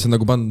lihtsalt. Ja mis on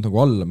nagu pandud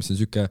nagu alla, mis on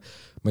siuke,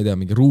 ma ei tea,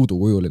 mingi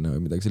ruudukujuline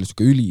või midagi, sellist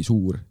siuke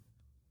ülisuur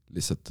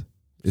lihtsalt.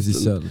 Ja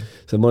siis seal.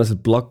 See on mõnes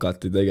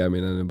plakati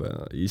tegemine on juba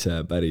ise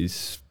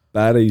päris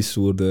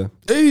suur töö.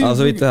 Sa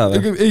võid teha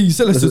või? Ei,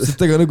 sellest suhtes,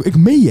 et ega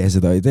meie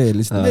seda ei tee,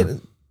 lihtsalt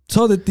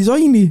saadet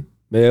disaini.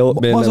 Me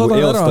nagu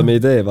eostame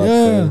idee,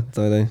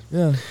 vaata.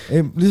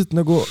 Lihtsalt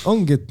nagu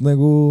ongi, et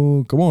nagu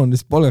come on,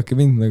 lihtsalt palgake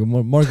mind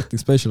nagu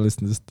marketing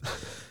specialist,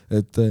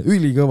 et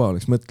ülikõva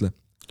oleks mõtle.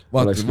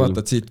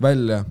 Vaatad siit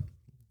välja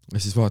ja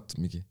siis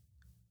vaatad mingi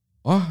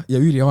ja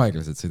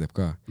üliaeglaselt sõidab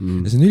ka.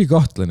 Ja see on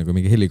ülikahtlane, kui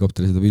mingi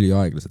helikopter sõidab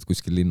üliaeglaselt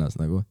kuskil linnas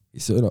nagu.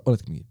 Ja siis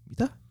oledki mingi,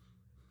 mida?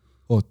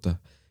 Oota.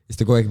 Ja siis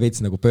ta kogu aeg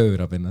veits nagu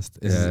pöörab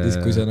ennast. Ja siis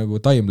kui sa nagu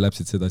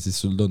time-lapsid seda,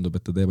 siis sul tundub,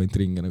 et ta teeb ainult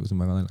ringe, nagu see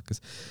on väga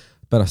naljakas.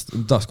 Pärast,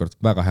 taaskord,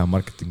 väga hea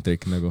marketing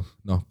trick nagu,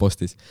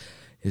 postis.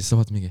 Ja siis sa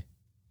vaatad mingi,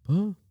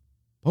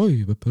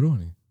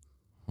 boipepperoni.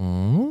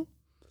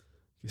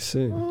 Kes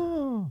see?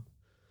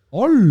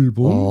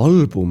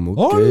 Album,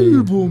 okei.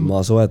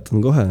 Ma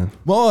soetan kohe.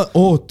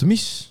 Oota,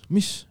 mis?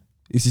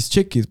 Ja siis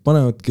tšekid,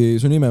 panevadki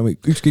su nime või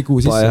ükskõik kuhu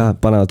sisse.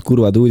 Panevad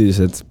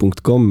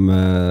kurvaduudised.com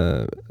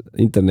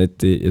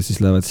internetti ja siis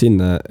lähevad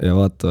sinna ja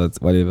vaatavad,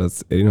 valivad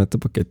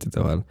erinevate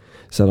pakettide vahel.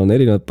 Seal on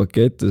erinevad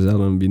pakette,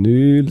 seal on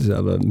vinüül,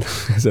 seal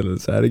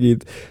on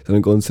särgid, seal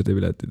on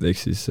kontserdipiletid,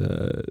 ehk siis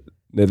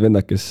need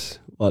vennad,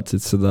 kes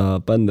vaatasid seda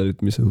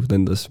bännerit, mis õhud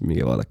endas,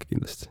 minge vaadake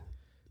kindlasti.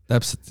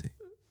 Täpselt.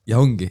 Ja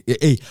ongi.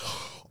 Ei.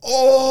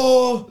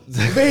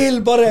 Veel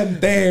parem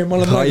tee.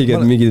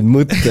 Haiged mingid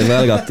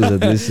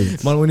mõttevälgatused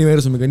lihtsalt. Ma olen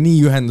universumiga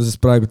nii ühenduses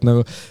praegu, et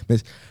nagu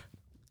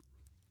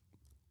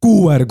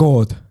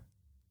QR-kood.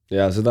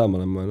 Ja seda ma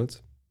olen mõelnud.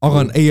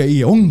 Aga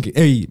ongi,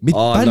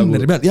 mitte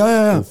bänneri peal.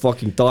 Ja.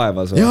 Fucking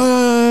taevas. Ja.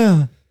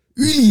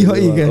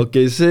 Ülihaige.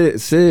 Okei,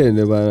 see on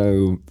juba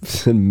nagu,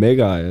 see on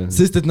mega. Ja.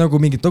 Sest et nagu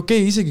mingit,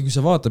 isegi kui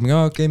sa vaatad,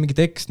 mingi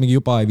tekst, mingi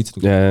juba ei vitsi,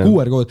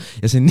 QR-kood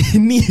ja see on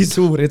nii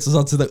suur, et sa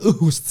saad seda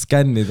õhust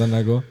skännida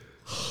nagu.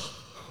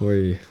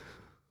 Oi.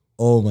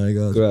 Oh my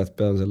god. Kurat,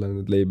 pean selle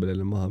nüüd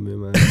labelile maha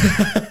müüma.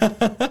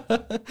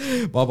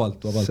 Vabalt.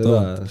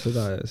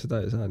 Seda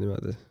ei saa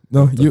niimoodi.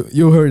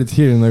 You heard it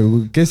here,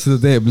 nagu, kes seda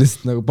teeb,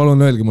 lihtsalt nagu, palun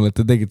öelge mulle, et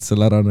te tegite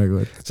selle ära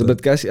nagu. Sa pead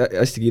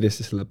hästi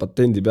kiiresti selle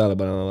patendi peale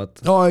panema,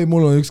 vaata. Ei,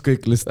 mul on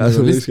ükskõik lihtsalt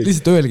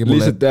öelge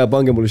mulle. Lihtsalt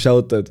pange mulle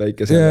shoutout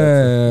väike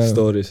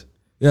stories.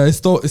 Ja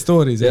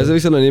stories. Ja see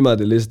võiks olla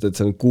niimoodi lihtsalt, et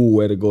see on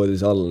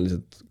QR-koodis all on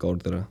lihtsalt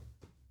Kaurdera.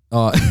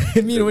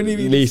 Minu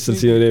nimi. Lihtsalt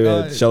sinu nimi,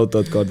 et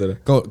shoutout Kaurdera.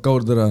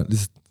 Kaurdera,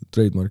 lihtsalt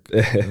trademark.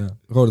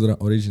 Kaurdera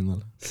original.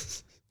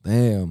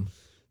 Damn,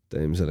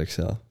 see oleks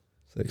hea.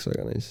 See oleks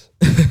väga nice.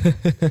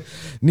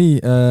 Nii,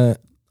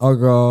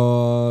 aga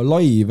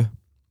live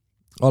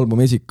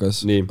album esikas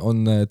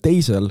on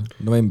 2.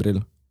 novembril.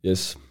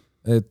 Yes.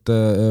 Et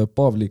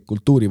Paavli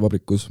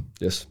kultuurivabrikus.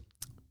 Yes.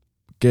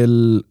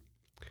 Kell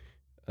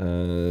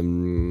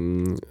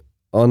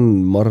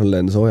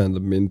Marlen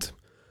soojendab mind.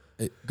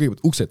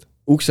 Kõigepealt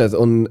Uksed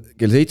on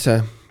kell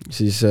 7,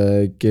 siis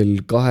kell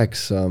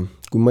 8,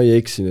 kui ma ei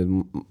eksi nüüd,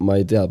 ma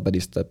ei tea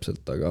päris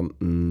täpselt, aga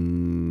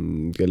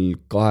kell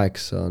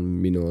 8 on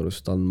minu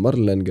arust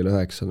Marlen, kell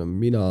 9 on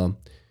mina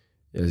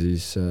ja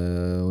siis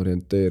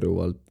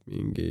orienteeruvalt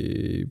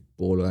mingi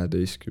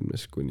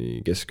 10:30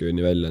 kuni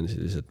keskööni välja on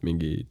siis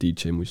mingi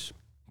DJ muss.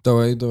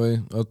 Davai,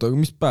 oota, aga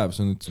mis päev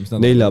see on üldse?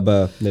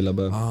 Neljapäev.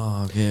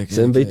 Okay,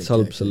 see on veits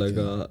halb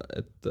sellega,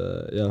 et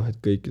jah, et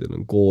kõikidel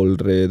on kool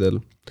reedel.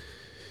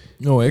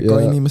 No ega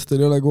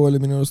inimestel ei ole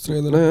kooli minu arust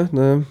reedel.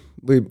 Nojah,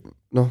 võib,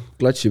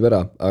 klatšib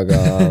ära, aga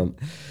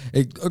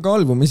aga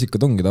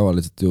albumisikad ongi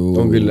tavaliselt ju...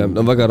 On küll,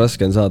 väga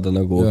raske on saada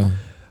nagu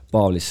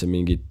Paavlisse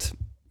mingit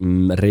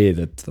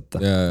reedet, vaata.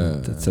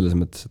 Et selles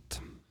mõttes, et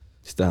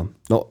siis teha.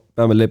 No,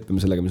 peame leppima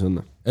sellega, mis on.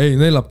 Ei,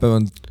 neljapäev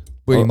on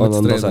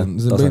põhimõtteliselt reeden.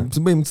 See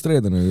on põhimõtteliselt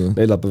reeden.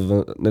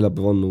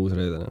 Neljapäev on uus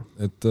reeden.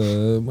 Et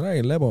ma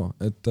räägin lebo,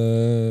 et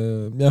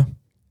jah,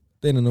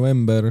 2.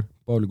 november,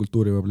 Paavli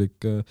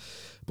kultuurivablik,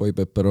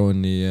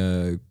 boipepperoni,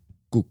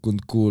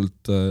 kukkunud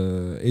kuult,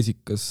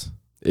 esikas.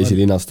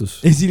 Esilinastus.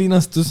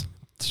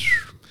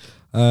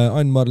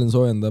 Ain Marlen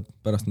soojendab,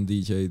 pärast on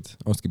DJ-d,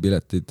 ostki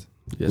piletid.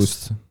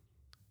 Kust?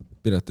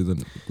 Piletid on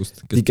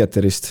kust?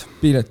 Ticketerist.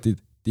 Piletid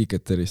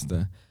Ticketerist.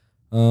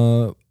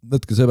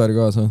 Võtke sõber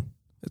kaasa.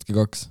 Võtke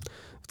 2.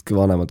 Võtke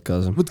vanemad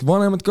kaasa.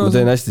 Ma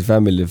teen hästi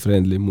family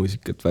friendly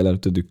muusikat, välja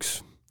arvatud 1.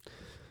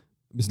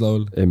 Mis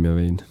laul? Em ja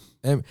Vein.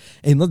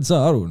 Ei, nad ei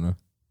saa aru, no.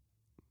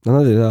 No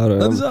nad ei saa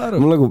aru.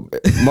 Mul nagu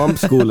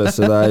mamps kuules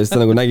seda ja siis ta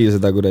nagu nägi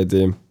seda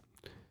kuradi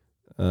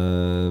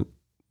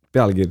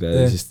pealkirja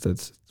ja siis ta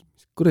ütles,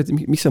 kuradi,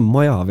 miks see on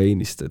Maja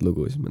Veinist teed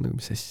lugu? Siis ma nagu,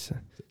 mis asja?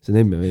 See on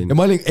Em ja Vein. Ja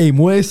ma olin,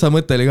 mu eessa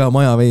mõte oli ka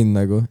Maja Vein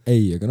nagu.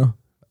 Ei, aga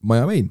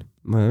Maja Vein.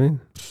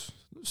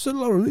 See on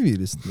laulu nimi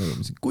lihtsalt, nagu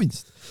mis on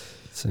kunst.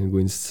 See on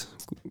kunst.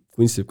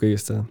 Kunst võib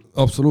kõigest teha.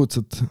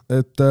 Absoluutselt.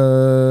 Et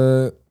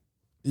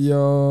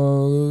ja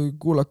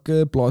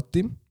kuulake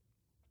plaati.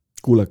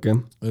 Kuulake.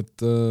 Et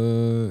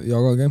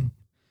jagage.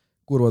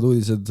 Kurvad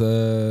uudised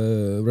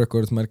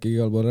Records märkige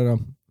igal pool ära.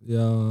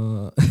 Ja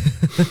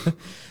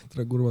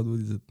tere kurvad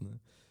uudised.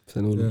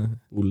 See on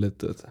hull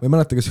ette. Ma ei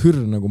mäleta, kas Hür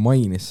nagu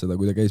mainis seda,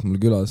 kui ta käis mul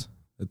külas.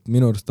 Et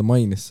minu arust ta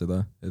mainis seda,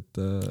 et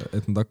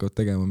nad hakkavad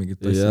tegema mingit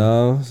asja.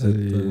 Jaa,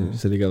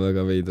 see oli ka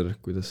väga veider,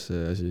 kuidas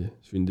see asi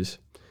sündis.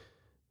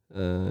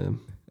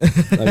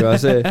 Aga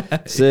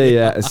see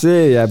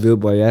jääb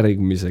juba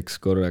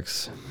järgmiseks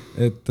korraks.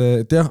 Et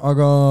jah,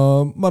 aga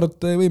ma arvan,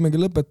 et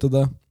võimegi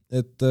lõpetada,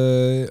 et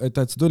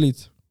aitäh, et sa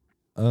tulid.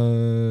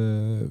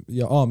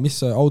 Ja mis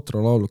see outro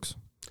lauluks?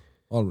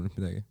 Albumit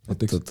midagi.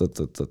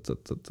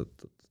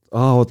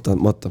 Oota,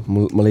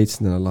 ma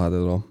leidsin täna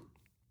lahedad loo.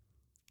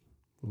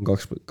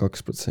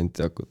 2%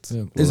 akut.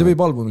 Ei, see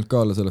võib albumilt ka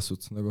olla selles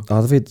suhtes nagu. Ta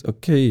võid,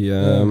 okei.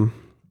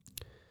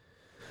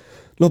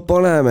 No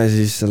paneme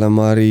siis selle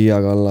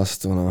Maria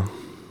Kallastuna.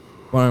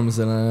 Paneme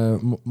selle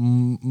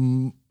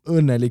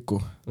õnneliku.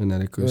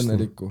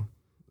 Õnneliku.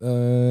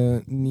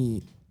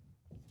 Nii.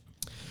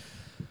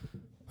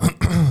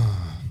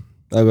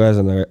 Aga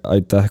ühesõnaga,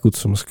 aitäh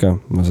kutsumast ka,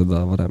 ma seda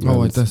varem.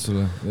 Aitäh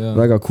sulle.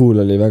 Väga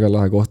cool oli, väga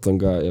lahe koht on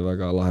ka ja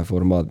väga lahe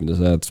formaat, mida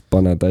sa jääd,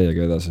 pane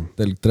täiega edasi.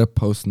 Teil trap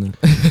house nii.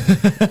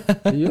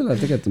 Ei ole,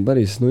 tegelikult on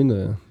päris nunnu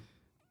ja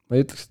ma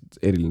ei ütleks, et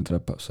eriline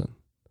trap house on.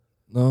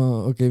 No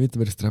okei, mitte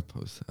päris trap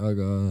house,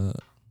 aga...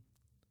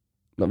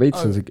 No veits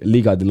on see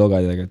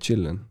ligadi-logadidega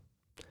chill on.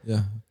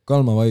 Jah,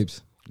 Kalma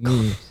vibes.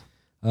 Nii,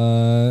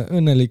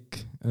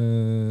 õnnelik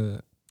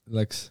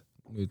läks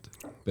nüüd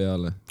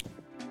peale.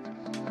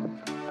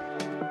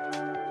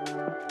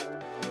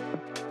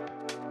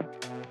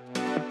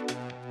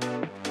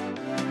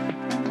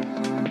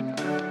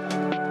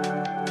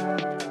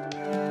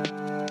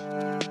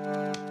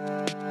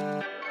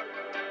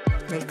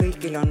 Meil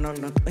kõigil on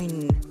olnud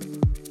õnn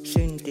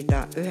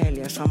sündida ühel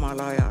ja samal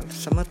ajal.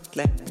 Sa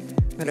mõtle,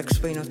 me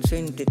oleks võinud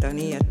sündida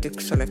nii, et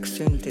üks oleks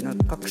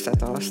sündinud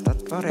 200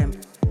 aastat varem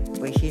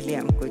või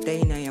hiljem kui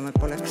teine ja me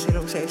poleks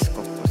elu sees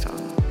kokku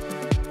saanud.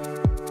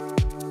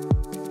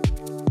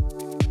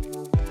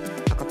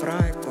 Aga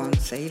praegu on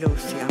see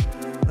ilus ja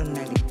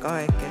õnnelik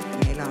aeg, et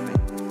me elame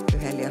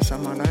ühel ja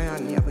samal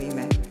ajal ja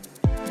võime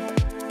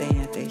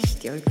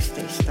teineteist ja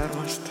üksteist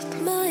armastada.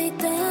 Ma ei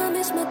tea,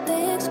 mis ma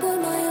teeks, kui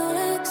ma ei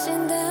oleks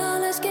sind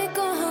ealeski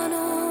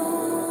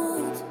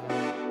kohanud.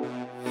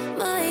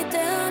 Ma ei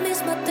tea,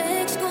 mis ma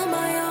teeks, kui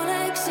ma ei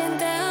oleks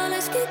sind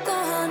ealeski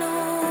kohanud.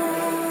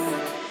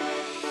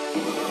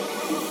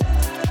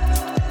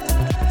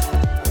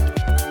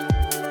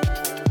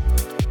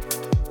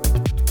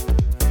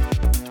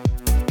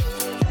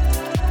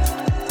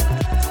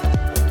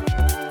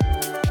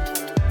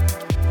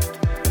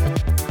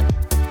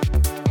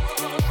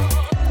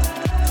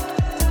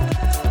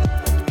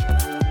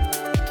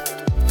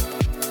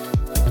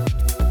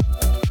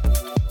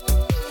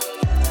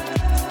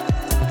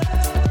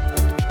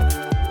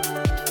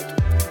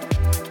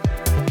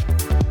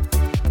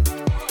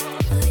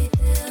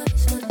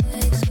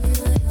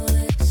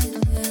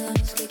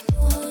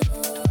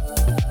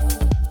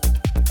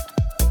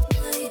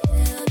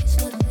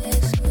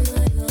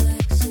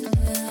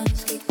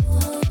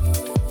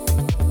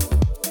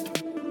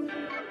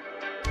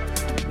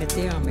 Me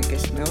teame,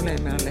 kes me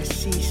oleme alles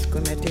siis,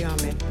 kui me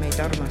teame, et meid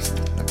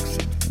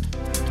armastatakse.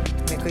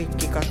 Me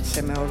kõik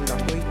igatseme olla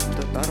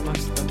hoitud,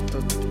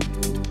 armastatud,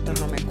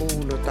 tahame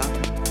kuuluda.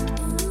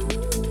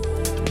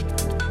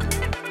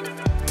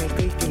 Meil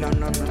kõigil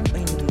on olnud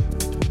õnn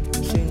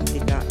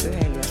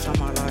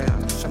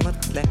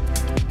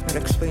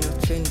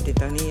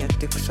sündida nii,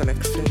 et üks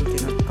oleks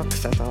sündinud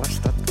 200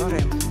 aastat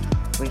varem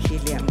või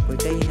hiljem kui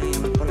teine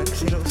ja me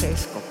poleks elu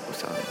sees kokku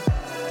saanud.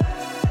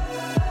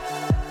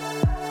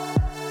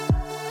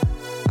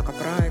 Aga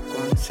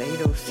praegu on see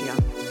ilus ja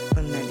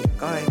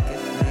õnnelik aeg